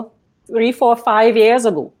 3, 4, 5 years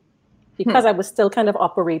ago, because I was still kind of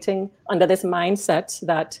operating under this mindset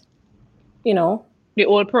that, the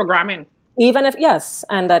old programming. Even if, yes,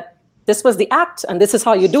 and that this was the act, and this is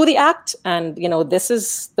how you do the act, and, this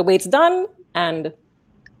is the way it's done, and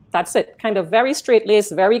that's it. Kind of very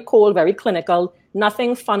straight-laced, very cold, very clinical,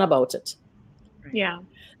 nothing fun about it. Yeah.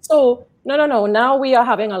 So, no. Now we are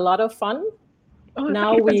having a lot of fun. Oh,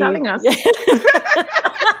 now we're telling us.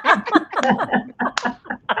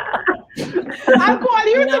 I'll call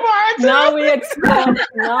you tomorrow too.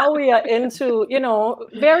 Now we are into,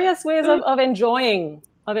 various ways of enjoying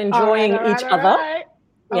each other. Right.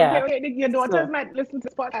 Yeah. Okay. Your daughters might listen to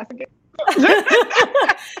this podcast again.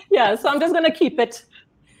 Yeah, so I'm just gonna keep it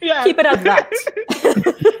at that.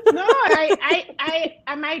 No,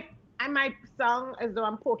 I might sound as though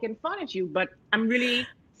I'm poking fun at you, but I'm really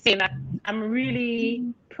saying that I'm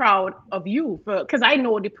really proud of you because I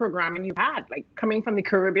know the programming you've had, like coming from the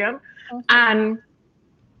Caribbean, and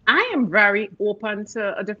I am very open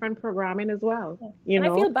to a different programming as well. I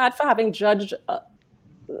feel bad for having judged a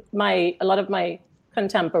lot of my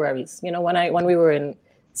contemporaries. You know, when we were in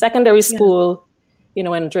secondary school, you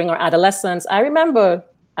know, and during our adolescence, I remember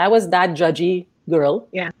I was that judgy girl.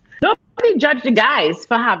 Yeah. Nobody judged the guys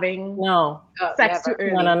for having sex too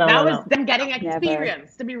early. No, that was them getting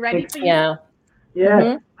experience to be ready for you. Yeah.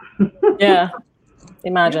 Yeah. Mm-hmm. Yeah.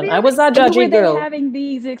 Imagine. I was that judgy girl. Having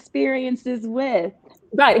these experiences with.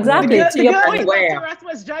 Right, exactly. The girl Dr. Russ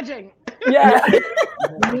was judging. Yeah.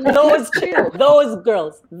 Those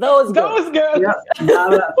girls. Yeah.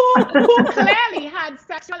 who clearly had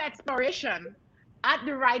sexual exploration at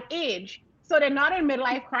the right age. So they're not in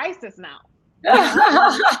midlife crisis now.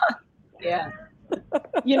 Yeah.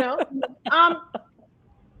 You know?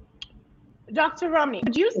 Dr. Romney,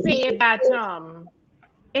 would you say that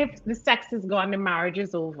if the sex is gone, the marriage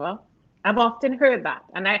is over? I've often heard that.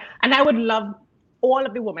 And I would love all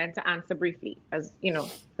of the women to answer briefly as we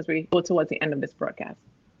go towards the end of this broadcast.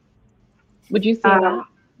 Would you say that?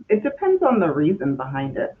 It depends on the reason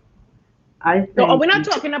behind it. I think we're not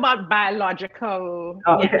talking about biological.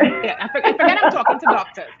 Oh, okay. I forget I'm talking to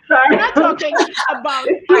doctors. Sorry. We're not talking about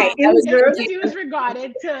issues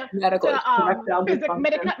regarded to medical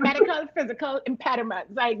physical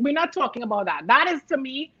impediments. Like, we're not talking about that. That is, to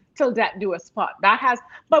me, till death do us part.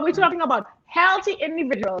 But we're talking about healthy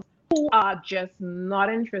individuals who are just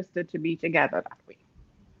not interested to be together that way.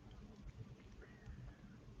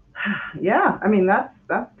 Yeah, I mean, that's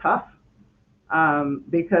tough,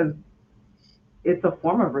 because it's a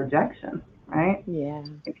form of rejection, right? Yeah.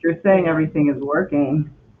 If you're saying everything is working,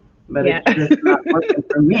 but it's just not working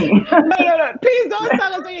for me. No. Please don't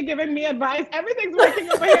tell us that you're giving me advice. Everything's working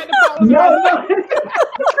over here at the Power. No.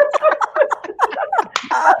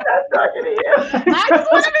 I'm not talking to you. I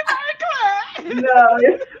just want to be very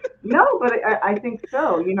clear. No, but I think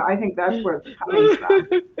so. You know, I think that's where it's coming from.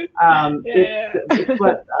 It's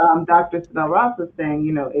what Dr. Sadell Ross was saying.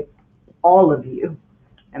 You know, it's all of you,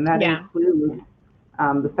 and that includes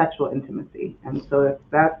the sexual intimacy. And so if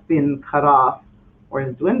that's been cut off or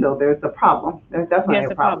is dwindled, there's a problem. There's definitely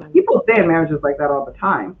a problem. People stay in marriages like that all the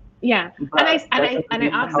time. Yeah, and I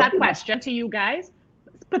ask that question to you guys,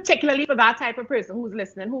 particularly for that type of person who's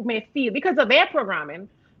listening, who may feel because of their programming,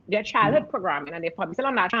 their childhood programming, and they're probably still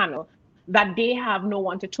on that channel, that they have no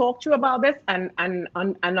one to talk to about this, and on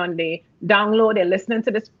the download, they're listening to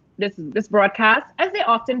this broadcast, as they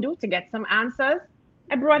often do, to get some answers.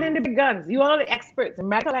 I brought in the big guns. You all the experts, the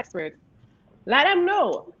medical experts. Let them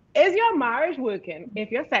know, is your marriage working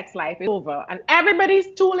if your sex life is over and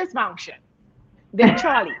everybody's tool is function? They're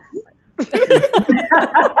Charlies.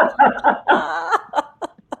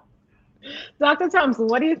 Dr. Thompson,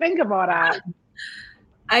 what do you think about that?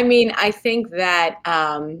 I mean, I think that,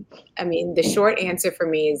 the short answer for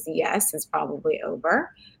me is yes, it's probably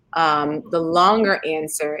over. The longer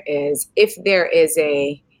answer is, if there is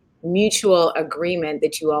a mutual agreement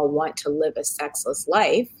that you all want to live a sexless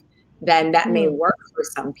life, then that may work for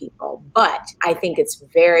some people. But I think it's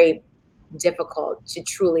very difficult to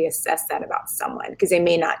truly assess that about someone, because they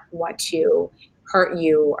may not want to hurt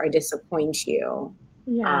you or disappoint you.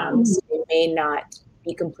 So they may not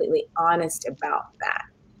be completely honest about that.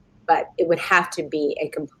 But it would have to be a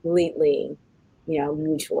completely,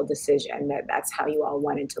 mutual decision that that's how you all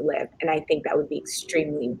wanted to live. And I think that would be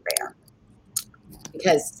extremely rare,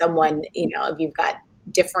 because someone, if you've got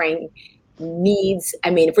differing needs,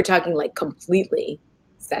 if we're talking like completely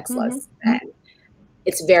sexless, then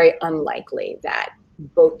it's very unlikely that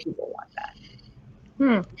both people want that.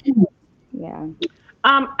 Yeah.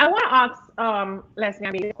 I want to ask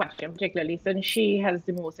Leslie a question, particularly since she has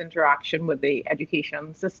the most interaction with the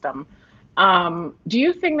education system. Do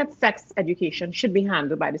you think that sex education should be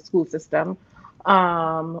handled by the school system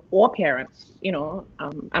or parents?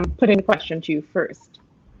 I'm putting the question to you first.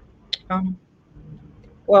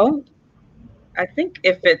 Well, I think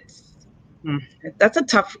if that's a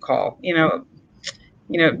tough call, in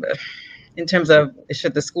terms of,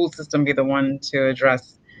 should the school system be the one to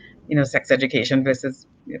address sex education versus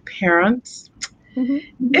parents?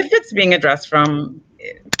 If it's being addressed from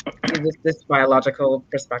this biological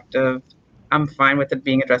perspective, I'm fine with it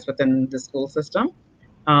being addressed within the school system.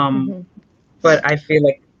 But I feel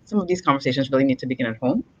like some of these conversations really need to begin at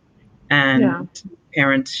home, and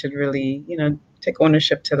parents should really, take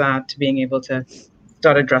ownership to that, to being able to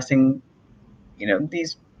start addressing,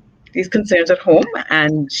 these concerns at home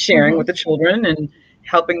and sharing with the children and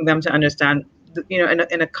helping them to understand,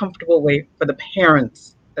 in a comfortable way for the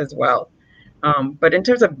parents as well. But in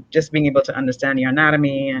terms of just being able to understand your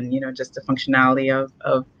anatomy and, just the functionality of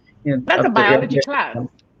that's a biology class.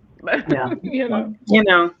 But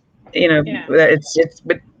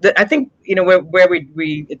I think, you know, where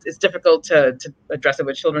it's difficult to address it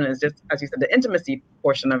with children is just, as you said, the intimacy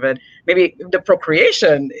portion of it. Maybe the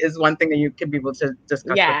procreation is one thing that you can be able to discuss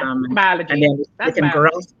with them, biology. and then they That's can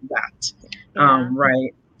biology. grasp that. Yeah.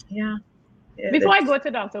 Right. Yeah. Before I go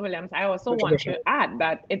to Dr. Williams, I also want to add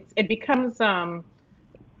that it becomes, I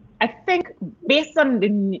think, based on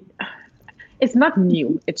it's not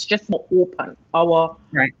new. It's just more open. Our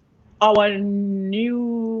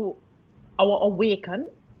awakened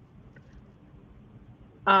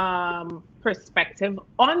perspective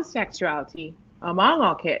on sexuality among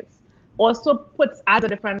our kids also adds a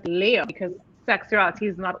different layer, because sexuality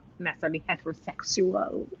is not necessarily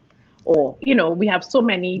heterosexual, or, you know, we have so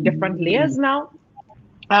many different layers now,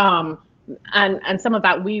 and some of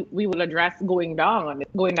that we will address going down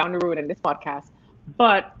the road in this podcast.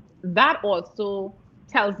 But that also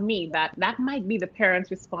tells me that might be the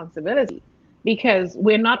parents' responsibility, because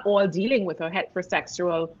we're not all dealing with a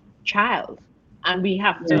heterosexual child, and we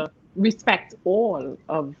have to respect all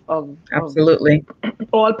of absolutely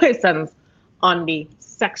all persons on the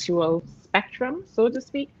sexual spectrum, so to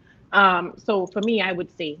speak. So for me, I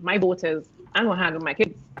would say my vote is, I'm gonna handle my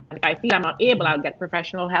kids. If I feel I'm not able, I'll get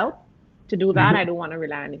professional help to do that. I don't want to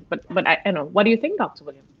rely on it. But I know. What do you think, Dr.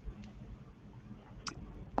 Williams?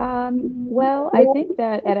 Well, I think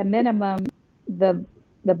that at a minimum, the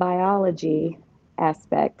biology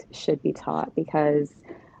aspect should be taught, because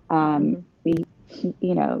we,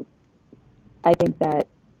 you know, I think that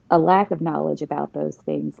a lack of knowledge about those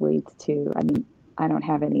things leads to, I mean, I don't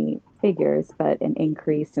have any figures, but an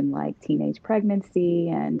increase in like teenage pregnancy,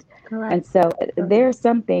 and so there are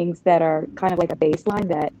some things that are kind of like a baseline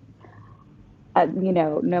that, you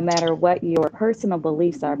know, no matter what your personal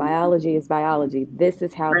beliefs are, biology is biology. This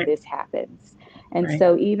is how this happens. And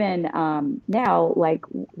so even now, like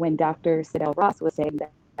when Dr. Sadell-Ross was saying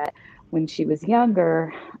that when she was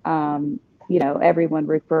younger, you know, everyone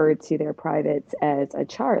referred to their privates as a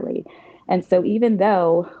Charlie. And so even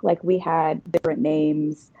though like we had different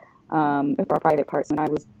names for our private parts when I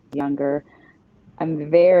was younger, I'm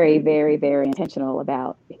very, very, very intentional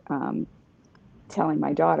about telling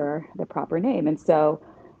my daughter the proper name. And so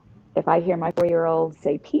if I hear my 4-year-old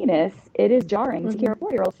say penis, it is jarring to hear a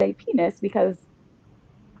 4-year-old say penis, because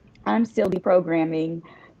I'm still deprogramming,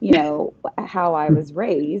 you know, how I was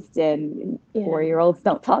raised, and 4-year-olds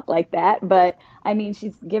don't talk like that. But I mean,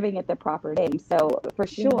 she's giving it the proper name. So for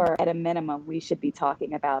sure, at a minimum, we should be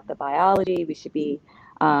talking about the biology. We should be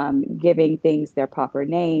giving things their proper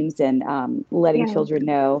names, and letting children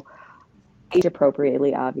know, age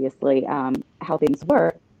appropriately, obviously, how things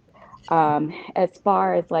work. As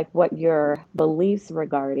far as like what your beliefs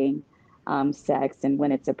regarding sex and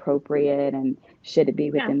when it's appropriate and should it be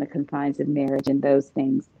within the confines of marriage and those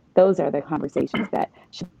things, those are the conversations that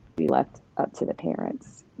should be left up to the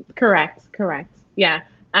parents. Correct. Yeah.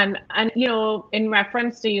 And you know, in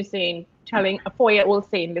reference to you saying, telling a 4-year-old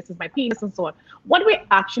saying this is my penis and so on, what we're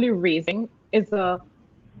actually raising is a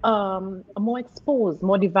more exposed,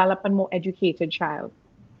 more developed, and more educated child.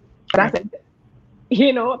 That's it.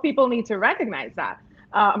 You know, people need to recognize that.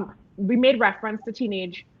 We made reference to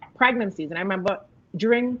teenage pregnancies, and I remember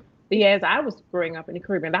during the years I was growing up in the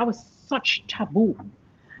Caribbean, that was such taboo.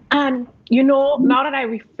 And you know, now that I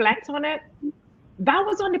reflect on it, that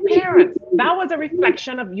was on the parents. That was a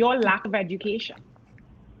reflection of your lack of education.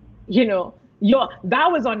 You know,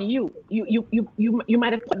 that was on you. You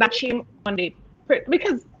might have put that shame on the,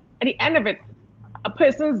 because at the end of it, a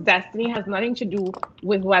person's destiny has nothing to do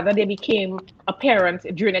with whether they became a parent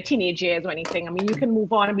during their teenage years or anything. I mean, you can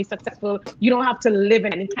move on and be successful. You don't have to live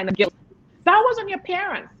in any kind of guilt. That was on your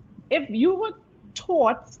parents. If you were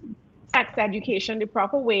taught sex education the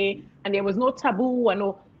proper way, and there was no taboo and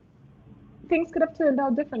no, things could have turned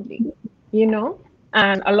out differently, you know?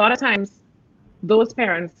 And a lot of times, those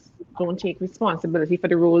parents don't take responsibility for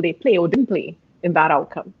the role they play or didn't play in that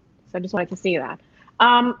outcome. So I just wanted to say that.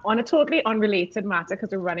 On a totally unrelated matter, because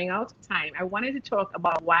we're running out of time, I wanted to talk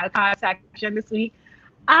about wildcard section this week.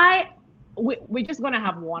 We're just going to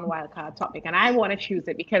have one wildcard topic, and I want to choose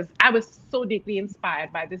it because I was so deeply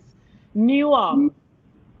inspired by this new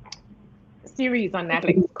series on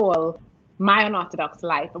Netflix called My Unorthodox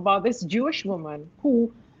Life, about this Jewish woman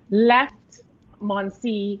who left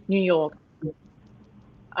Monsey, New York,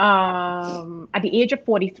 at the age of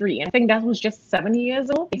 43. And I think that was just 7 years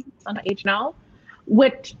old, based on her age now.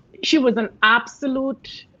 She was an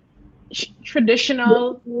absolute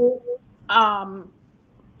traditional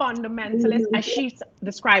fundamentalist, as she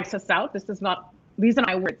describes herself. These are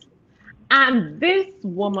my words. And this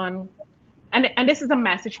woman, and this is a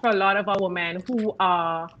message for a lot of our women who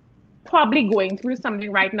are probably going through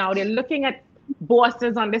something right now. They're looking at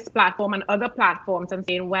bosses on this platform and other platforms and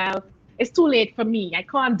saying, well, it's too late for me. I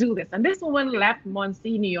can't do this. And this woman left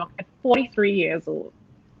Muncie, New York at 43 years old.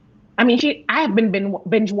 I mean, I have been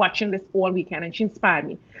binge watching this all weekend, and she inspired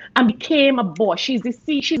me and became a boss. She's now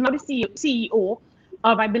the CEO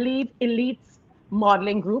of, I believe, Elite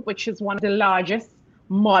Modeling Group, which is one of the largest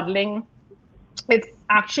modeling. It's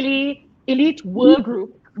actually Elite World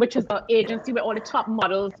Group, which is the agency where all the top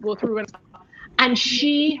models go through and stuff. And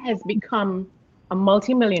she has become a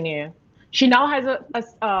multimillionaire. She now has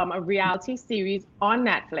a reality series on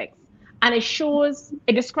Netflix, and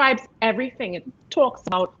it describes everything. It talks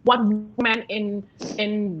about what women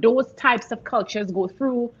in those types of cultures go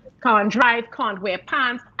through, can't drive, can't wear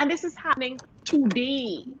pants. And this is happening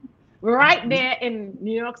today, right there in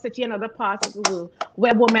New York City and other parts of the world,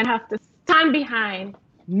 where women have to stand behind,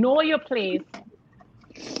 know your place.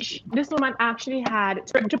 This woman actually had,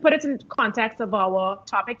 to put it in context of our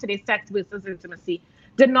topic today, sex versus intimacy,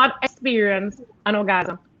 did not experience an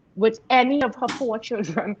orgasm with any of her 4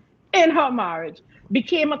 children in her marriage,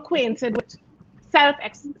 became acquainted with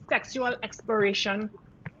sexual exploration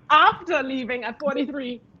after leaving at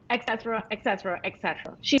 43, etc., etc.,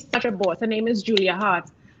 etc. She's such a boss. Her name is Julia Hart.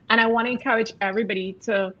 And I want to encourage everybody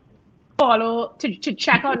to to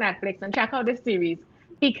check out Netflix and check out this series,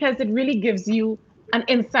 because it really gives you an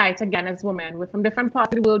insight, again, as women. We're from different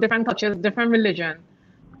parts of the world, different cultures, different religion,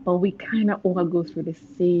 but we kind of all go through the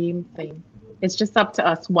same thing. It's just up to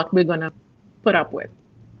us what we're going to put up with.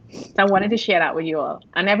 So I wanted to share that with you all.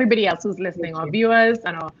 And everybody else who's listening, our viewers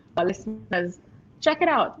and our listeners, check it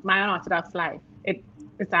out, My Unorthodox Life.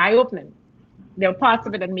 It's eye-opening. There were parts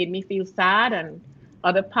of it that made me feel sad, and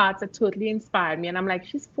other parts that totally inspired me. And I'm like,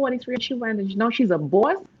 she's 43, she went, and now she's a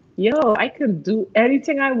boss? Yo, I can do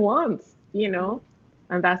anything I want,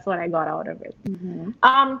 And that's what I got out of it. Mm-hmm.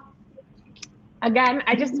 Again,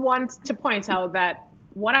 I just want to point out that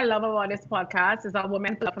what I love about this podcast is that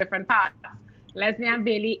women play different parts. Leslie Ann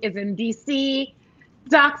Bailey is in DC.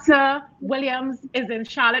 Dr. Williams is in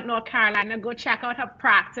Charlotte, North Carolina. Go check out her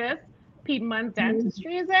practice. Piedmont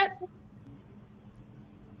Dentistry, is it?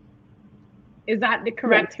 Is that the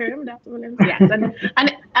correct term, Dr. Williams? Yes. And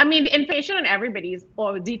I mean, the information on everybody's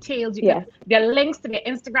or details, there are links to their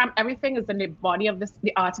Instagram, everything is in the body of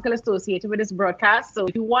the article associated with this broadcast. So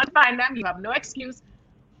if you want to find them, you have no excuse.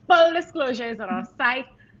 Full disclosure is on our site.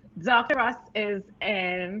 Dr. Ross is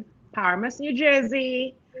in Paramus, New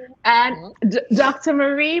Jersey. And Dr.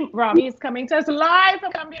 Marie Robbie is coming to us live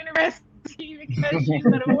from Columbia University because she's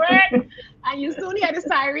going to work. And you soon hear the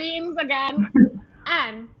sirens again.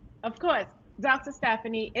 And, of course, Dr.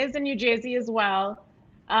 Stephanie is in New Jersey as well.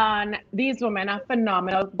 And these women are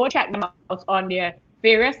phenomenal. Go check them out on their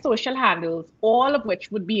various social handles, all of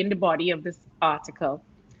which would be in the body of this article.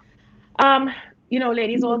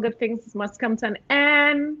 Ladies, all good things must come to an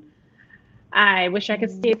end. I wish I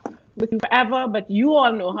could stay with you forever, but you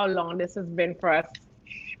all know how long this has been for us.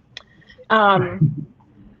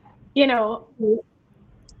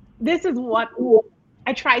 This is what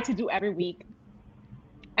I try to do every week.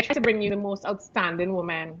 I try to bring you the most outstanding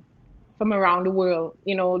women from around the world.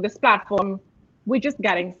 This platform, we're just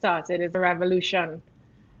getting started. It's a revolution.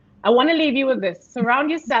 I want to leave you with this. Surround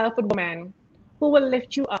yourself with women who will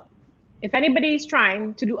lift you up. If anybody is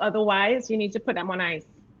trying to do otherwise, you need to put them on ice.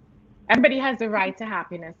 Everybody has the right to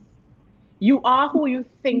happiness. You are who you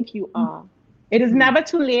think you are. It is never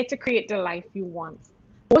too late to create the life you want.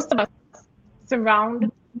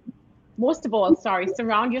 Surround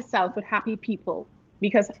yourself with happy people,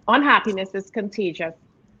 because unhappiness is contagious.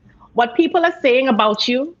 What people are saying about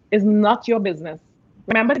you is not your business.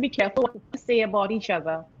 Remember to be careful what you say about each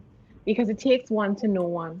other, because it takes one to know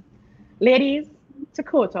one. Ladies, to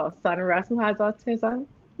quote our son Russ, who has autism,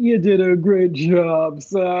 you did a great job,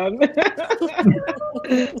 son.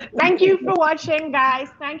 Thank you for watching, guys.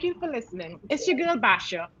 Thank you for listening. It's your girl,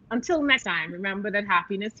 Basha. Until next time, remember that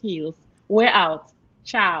happiness heals. We're out.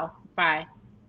 Ciao. Bye.